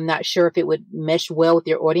 I'm not sure if it would mesh well with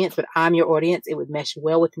your audience, but I'm your audience. It would mesh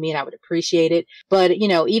well with me and I would appreciate it. But,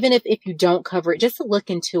 even if you don't cover it, just to look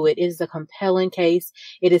into it. It is a compelling case.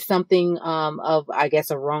 It is something, of, I guess,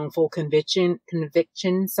 a wrongful conviction,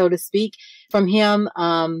 so to speak, from him.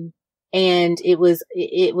 And it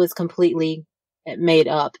was completely made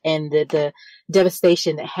up, and the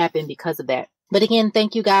devastation that happened because of that. But again,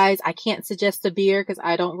 thank you guys. I can't suggest a beer because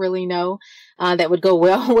I don't really know that would go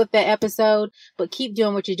well with that episode, but keep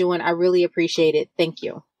doing what you're doing. I really appreciate it. Thank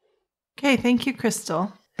you. Okay. Thank you,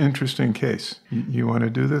 Crystal. Interesting case. You want to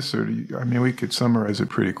do this, or we could summarize it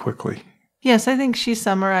pretty quickly. Yes, I think she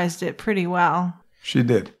summarized it pretty well. She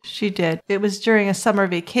did. She did. It was during a summer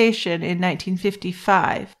vacation in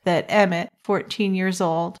 1955 that Emmett, 14 years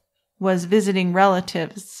old, was visiting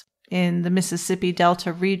relatives in the Mississippi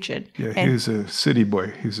Delta region. Yeah, he was a city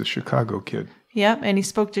boy. He was a Chicago kid. Yep, and he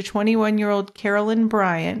spoke to 21-year-old Carolyn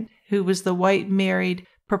Bryant, who was the white married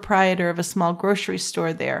proprietor of a small grocery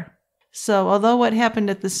store there. So although what happened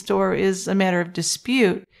at the store is a matter of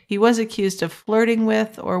dispute, he was accused of flirting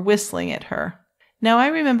with or whistling at her. Now, I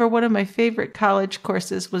remember one of my favorite college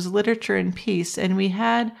courses was Literature and Peace, and we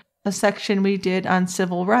had a section we did on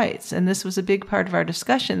civil rights, and this was a big part of our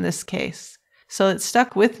discussion, this case. So it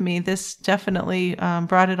stuck with me. This definitely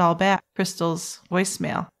brought it all back, Crystal's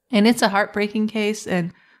voicemail. And it's a heartbreaking case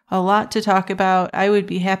and a lot to talk about. I would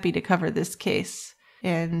be happy to cover this case.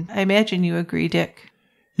 And I imagine you agree, Dick.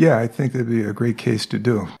 Yeah, I think that'd be a great case to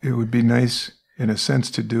do. It would be nice, in a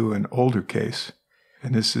sense, to do an older case.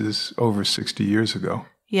 And this is over 60 years ago.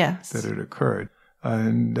 Yes. That it occurred.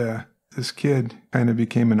 And this kid kind of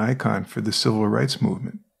became an icon for the civil rights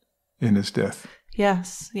movement in his death.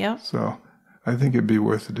 Yes, yep. So I think it'd be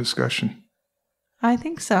worth a discussion. I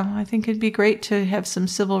think so. I think it'd be great to have some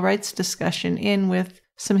civil rights discussion in with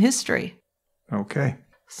some history. Okay.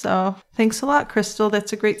 So thanks a lot, Crystal.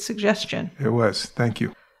 That's a great suggestion. It was. Thank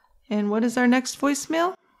you. And what is our next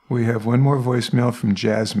voicemail? We have one more voicemail from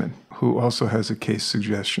Jasmine, who also has a case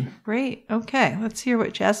suggestion. Great. Okay. Let's hear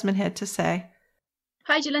what Jasmine had to say.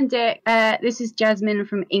 Hi, Jill and Dick. This is Jasmine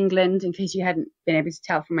from England, in case you hadn't been able to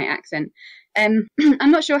tell from my accent. I'm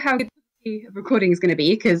not sure how good the recording is going to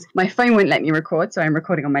be because my phone won't let me record, so I'm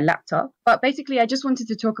recording on my laptop. But basically, I just wanted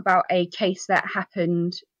to talk about a case that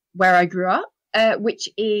happened where I grew up, which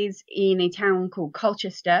is in a town called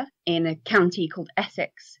Colchester in a county called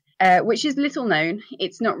Essex, which is little known.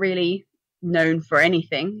 It's not really known for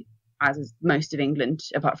anything, as is most of England,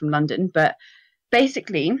 apart from London. But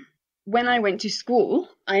basically, when I went to school,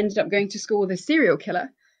 I ended up going to school with a serial killer.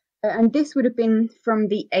 And this would have been from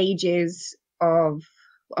the ages of,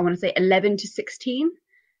 I want to say 11 to 16,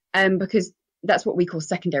 because that's what we call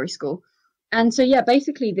secondary school. And so, yeah,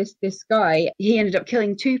 basically this guy, he ended up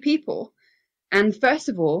killing 2 people. And first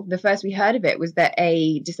of all, the first we heard of it was that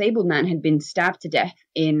a disabled man had been stabbed to death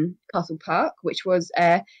in Castle Park, which was,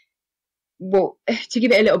 well, to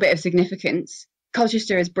give it a little bit of significance,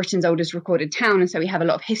 Colchester is Britain's oldest recorded town, and so we have a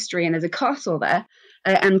lot of history, and there's a castle there.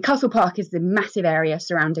 And Castle Park is the massive area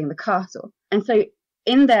surrounding the castle. And so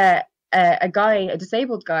in there, a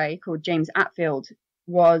disabled guy called James Atfield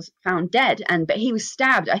was found dead, but he was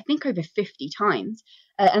stabbed, I think, over 50 times.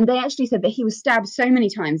 And they actually said that he was stabbed so many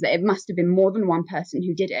times that it must have been more than one person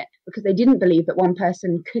who did it, because they didn't believe that one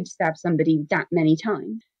person could stab somebody that many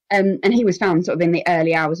times. And he was found sort of in the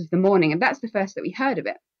early hours of the morning, and that's the first that we heard of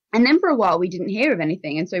it. And then for a while, we didn't hear of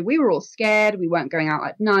anything. And so we were all scared. We weren't going out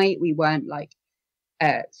at night. We weren't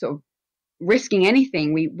sort of risking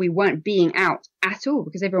anything. We weren't being out at all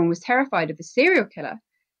because everyone was terrified of the serial killer.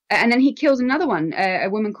 And then he kills another one, a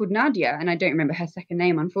woman called Nadia. And I don't remember her second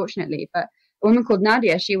name, unfortunately, but a woman called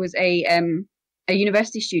Nadia. She was a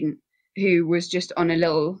university student who was just on a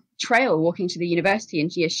little trail walking to the university.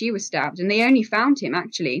 And she was stabbed. And they only found him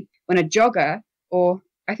actually when a jogger, or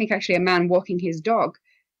I think actually a man walking his dog,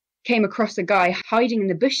 came across a guy hiding in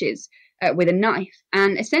the bushes with a knife.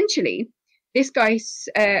 And essentially, this guy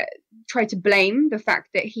tried to blame the fact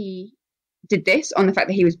that he did this on the fact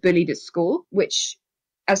that he was bullied at school, which,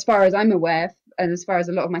 as far as I'm aware, and as far as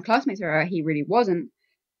a lot of my classmates are aware, he really wasn't.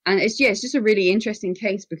 And it's just a really interesting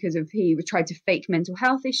case because of he tried to fake mental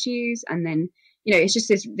health issues. And then, it's just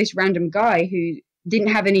this random guy who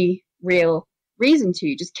didn't have any real reason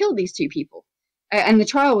to just kill these 2 people. And the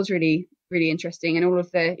trial was really, really interesting. And all of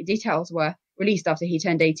the details were released after he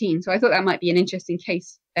turned 18. So I thought that might be an interesting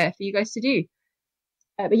case for you guys to do.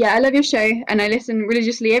 But yeah, I love your show, and I listen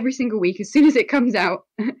religiously every single week as soon as it comes out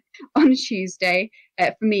on Tuesday.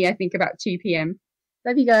 For me, I think about 2 p.m.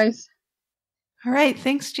 Love you guys. All right.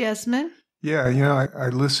 Thanks, Jasmine. Yeah, I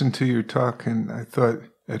listened to your talk and I thought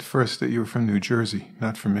at first that you were from New Jersey,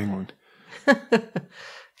 not from England.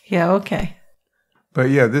 Yeah, okay. But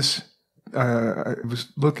yeah, I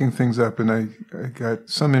was looking things up and I got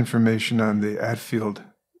some information on the Atfield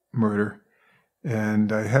murder,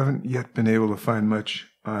 and I haven't yet been able to find much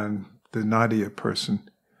on the Nadia person,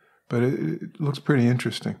 but it looks pretty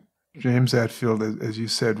interesting. James Atfield, as you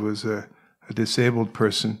said, was a disabled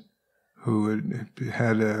person who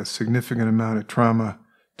had a significant amount of trauma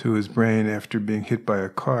to his brain after being hit by a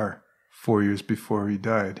car 4 years before he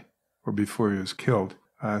died, or before he was killed.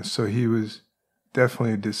 So he was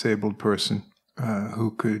definitely a disabled person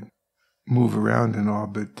who could move around and all,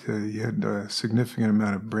 but he had a significant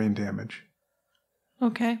amount of brain damage.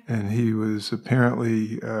 Okay. And he was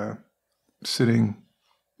apparently sitting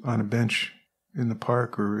on a bench in the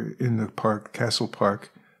park, or in the park, Castle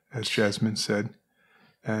Park, as Jasmine said,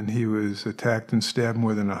 and he was attacked and stabbed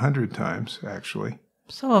more than 100 times, actually.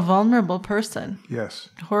 So a vulnerable person. Yes.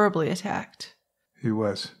 Horribly attacked. He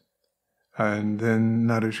was. And then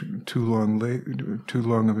not too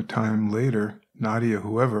long of a time later, Nadia,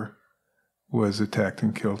 whoever, was attacked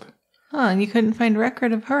and killed. Oh, and you couldn't find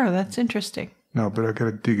record of her. That's interesting. No, but I got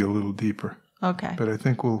to dig a little deeper. Okay. But I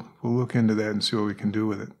think we'll look into that and see what we can do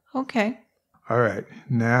with it. Okay. All right.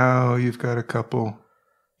 Now you've got a couple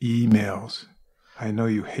emails. I know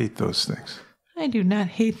you hate those things. I do not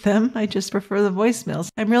hate them. I just prefer the voicemails.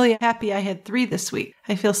 I'm really happy I had 3 this week.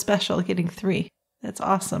 I feel special getting 3. That's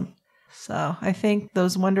awesome. So I thank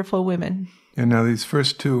those wonderful women. And now these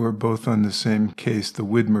first 2 are both on the same case, the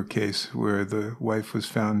Widmer case, where the wife was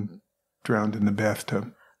found drowned in the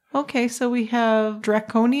bathtub. Okay, so we have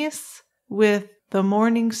Draconius with the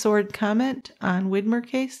Morning Sword comment on Widmer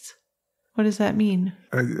case. What does that mean?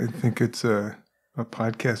 I think it's a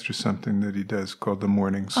podcast or something that he does called The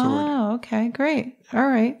Morning Sword. Oh, okay, great. All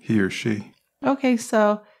right. He or she. Okay,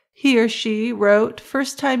 so he or she wrote,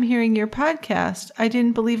 first time hearing your podcast. I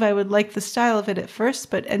didn't believe I would like the style of it at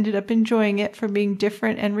first, but ended up enjoying it for being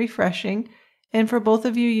different and refreshing, and for both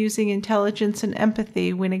of you using intelligence and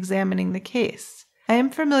empathy when examining the case. I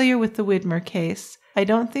am familiar with the Widmer case. I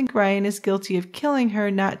don't think Ryan is guilty of killing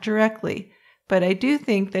her, not directly, but I do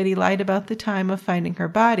think that he lied about the time of finding her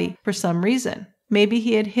body for some reason. Maybe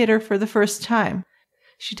he had hit her for the first time.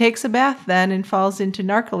 She takes a bath then and falls into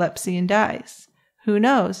narcolepsy and dies. Who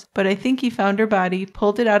knows, but I think he found her body,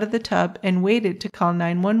 pulled it out of the tub, and waited to call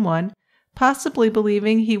 911, possibly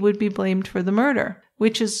believing he would be blamed for the murder,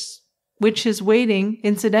 which his waiting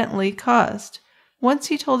incidentally caused. Once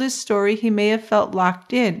he told his story, he may have felt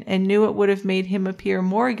locked in and knew it would have made him appear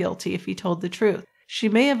more guilty if he told the truth. She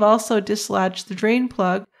may have also dislodged the drain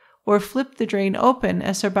plug or flipped the drain open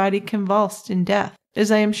as her body convulsed in death.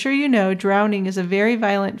 As I am sure you know, drowning is a very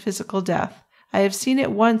violent physical death. I have seen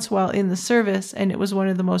it once while in the service, and it was one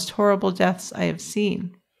of the most horrible deaths I have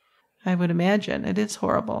seen. I would imagine. It is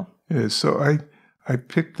horrible. It is. So I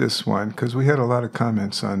picked this one because we had a lot of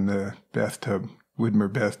comments on the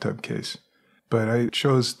Widmer bathtub case. But I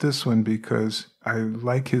chose this one because I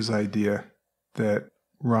like his idea that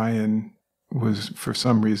Ryan was, for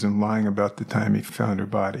some reason, lying about the time he found her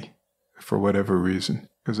body, for whatever reason.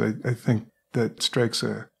 Because I think that strikes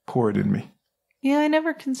a chord in me. Yeah, I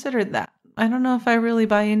never considered that. I don't know if I really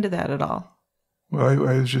buy into that at all. Well,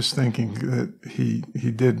 I was just thinking that he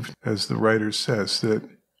did, as the writer says, that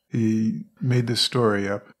he made this story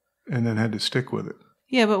up and then had to stick with it.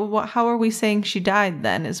 Yeah, but how are we saying she died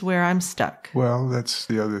then is where I'm stuck. Well, that's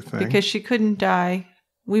the other thing. Because she couldn't die.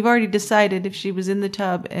 We've already decided if she was in the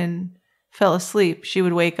tub and fell asleep, she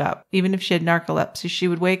would wake up. Even if she had narcolepsy, she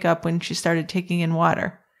would wake up when she started taking in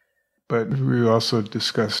water. But we also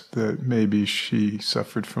discussed that maybe she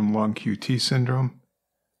suffered from long QT syndrome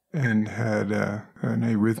and had an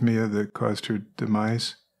arrhythmia that caused her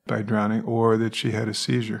demise by drowning, or that she had a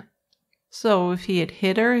seizure. So if he had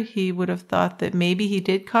hit her, he would have thought that maybe he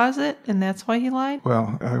did cause it, and that's why he lied?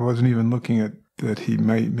 Well, I wasn't even looking at that he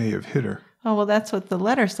may have hit her. Oh, well, that's what the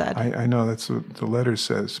letter said. I know that's what the letter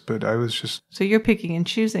says, but I was just... So you're picking and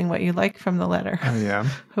choosing what you like from the letter. I am.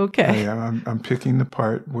 Okay. I am. I'm picking the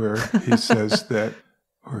part where he says that,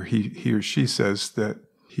 or he or she says that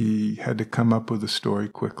he had to come up with a story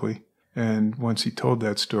quickly, and once he told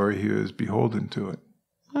that story, he was beholden to it.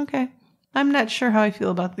 Okay. I'm not sure how I feel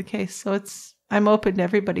about the case, so I'm open to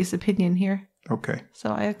everybody's opinion here. Okay. So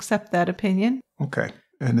I accept that opinion. Okay.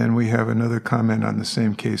 And then we have another comment on the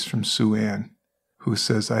same case from Sue Ann, who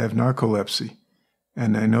says, I have narcolepsy,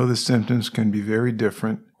 and I know the symptoms can be very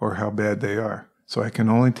different or how bad they are, so I can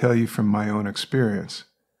only tell you from my own experience.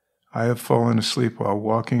 I have fallen asleep while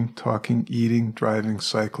walking, talking, eating, driving,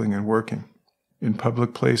 cycling, and working. in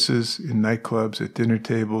public places, in nightclubs, at dinner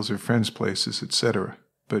tables or friends' places, etc.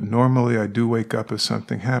 But normally I do wake up if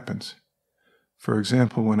something happens. For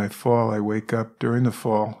example, when I fall, I wake up during the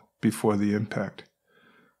fall before the impact.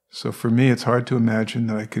 So for me, it's hard to imagine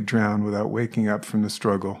that I could drown without waking up from the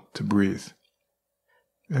struggle to breathe.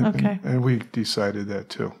 And we decided that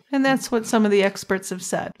too. And that's what some of the experts have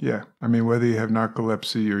said. Yeah. I mean, whether you have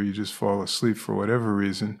narcolepsy or you just fall asleep for whatever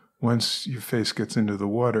reason, once your face gets into the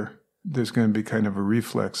water, there's going to be kind of a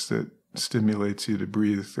reflex that stimulates you to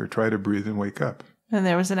breathe or try to breathe and wake up. And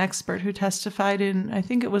there was an expert who testified in, I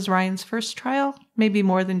think it was Ryan's first trial, maybe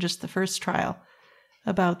more than just the first trial,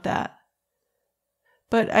 about that.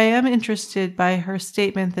 But I am interested by her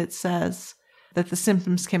statement that says that the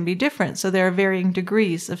symptoms can be different. So there are varying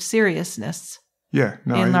degrees of seriousness in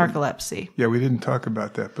narcolepsy. Yeah, we didn't talk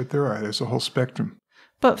about that, but there's a whole spectrum.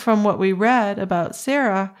 But from what we read about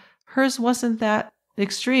Sarah, hers wasn't that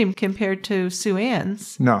extreme compared to Sue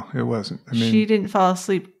Ann's. No, it wasn't. I mean, she didn't fall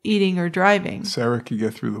asleep eating or driving. Sarah could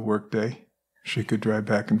get through the workday. She could drive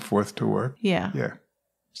back and forth to work. Yeah. Yeah.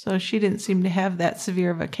 So she didn't seem to have that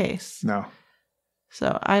severe of a case. No.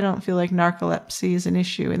 So I don't feel like narcolepsy is an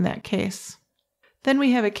issue in that case. Then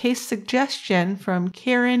we have a case suggestion from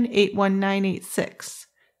Karen 81986.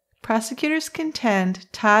 Prosecutors contend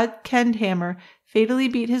Todd Kendhammer fatally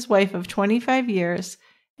beat his wife of 25 years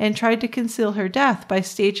and tried to conceal her death by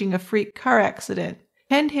staging a freak car accident.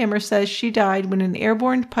 Kendhammer says she died when an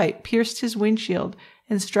airborne pipe pierced his windshield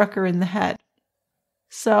and struck her in the head.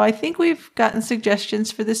 So I think we've gotten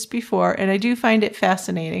suggestions for this before, and I do find it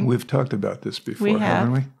fascinating. We've talked about this before,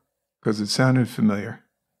 haven't we? Because it sounded familiar.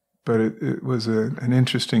 But it was an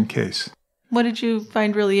interesting case. What did you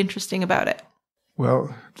find really interesting about it?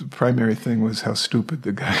 Well, the primary thing was how stupid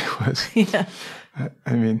the guy was. Yeah.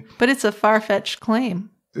 I mean... But it's a far-fetched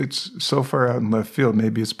claim. It's so far out in left field,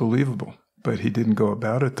 maybe it's believable. But he didn't go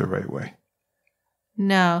about it the right way.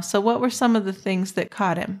 No. So what were some of the things that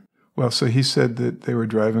caught him? Well, so he said that they were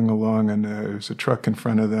driving along and there was a truck in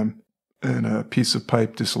front of them and a piece of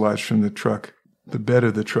pipe dislodged from the truck, the bed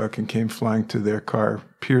of the truck, and came flying to their car,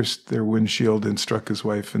 pierced their windshield and struck his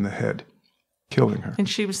wife in the head, killing her. And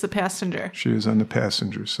she was the passenger. She was on the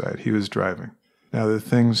passenger side. He was driving. Now, the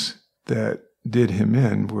things that did him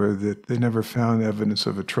in were that they never found evidence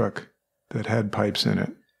of a truck that had pipes in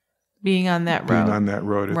it. Being on that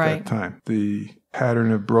road at that time. The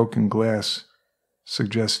pattern of broken glass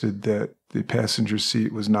suggested that the passenger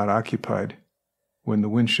seat was not occupied when the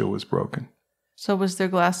windshield was broken. So was there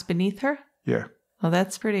glass beneath her? Yeah. Well,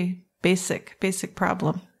 that's pretty basic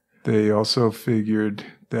problem. They also figured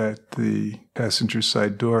that the passenger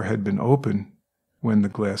side door had been open when the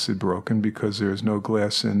glass had broken because there was no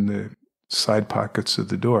glass in the side pockets of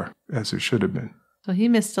the door, as there should have been. So he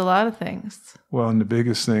missed a lot of things. Well, and the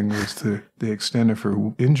biggest thing was the extent of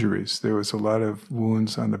her injuries. There was a lot of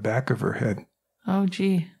wounds on the back of her head. Oh,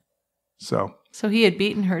 gee. So he had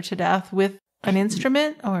beaten her to death with an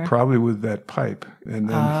instrument? Or probably with that pipe. And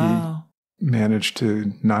then he managed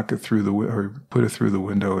to knock it through or put it through the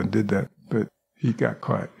window and did that. But he got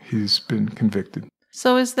caught. He's been convicted.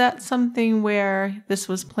 So is that something where this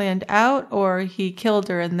was planned out, or he killed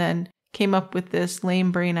her and then came up with this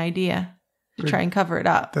lame brain idea to try and cover it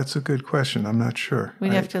up? That's a good question. I'm not sure.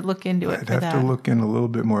 We'd have to look into it. I'd have to look in a little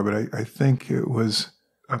bit more, but I think it was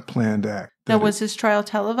a planned act. Now, was his trial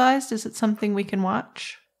televised? Is it something we can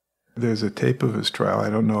watch? There's a tape of his trial. I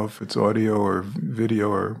don't know if it's audio or video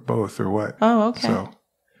or both or what. Oh, okay.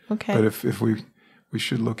 Okay. But if we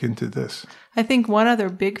should look into this. I think one other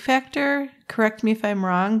big factor, correct me if I'm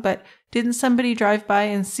wrong, but didn't somebody drive by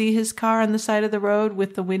and see his car on the side of the road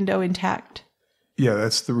with the window intact? Yeah,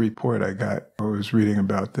 that's the report I got. I was reading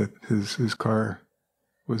about that his car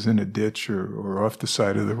was in a ditch or off the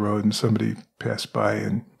side of the road and somebody passed by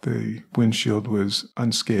and the windshield was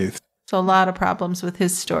unscathed. So a lot of problems with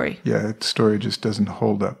his story. Yeah, that story just doesn't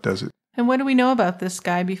hold up, does it? And what do we know about this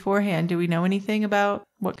guy beforehand? Do we know anything about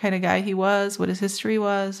what kind of guy he was, what his history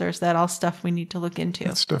was, or is that all stuff we need to look into?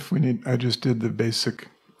 That's stuff we need. I just did the basic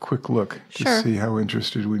quick look to see how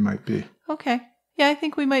interested we might be. Okay. Yeah, I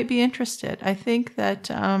think we might be interested. I think that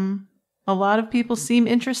a lot of people seem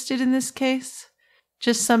interested in this case.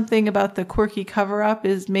 Just something about the quirky cover-up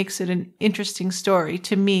makes it an interesting story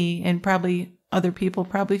to me, and probably other people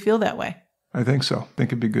probably feel that way. I think so. I think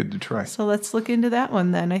it'd be good to try. So let's look into that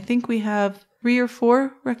one then. I think we have 3 or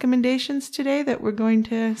 4 recommendations today that we're going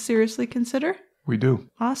to seriously consider. We do.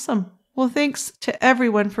 Awesome. Well, thanks to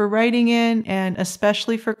everyone for writing in and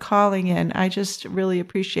especially for calling in. I just really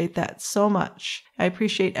appreciate that so much. I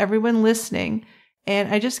appreciate everyone listening.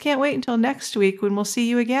 And I just can't wait until next week when we'll see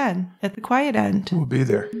you again at the quiet end. We'll be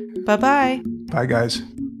there. Bye-bye. Bye, guys.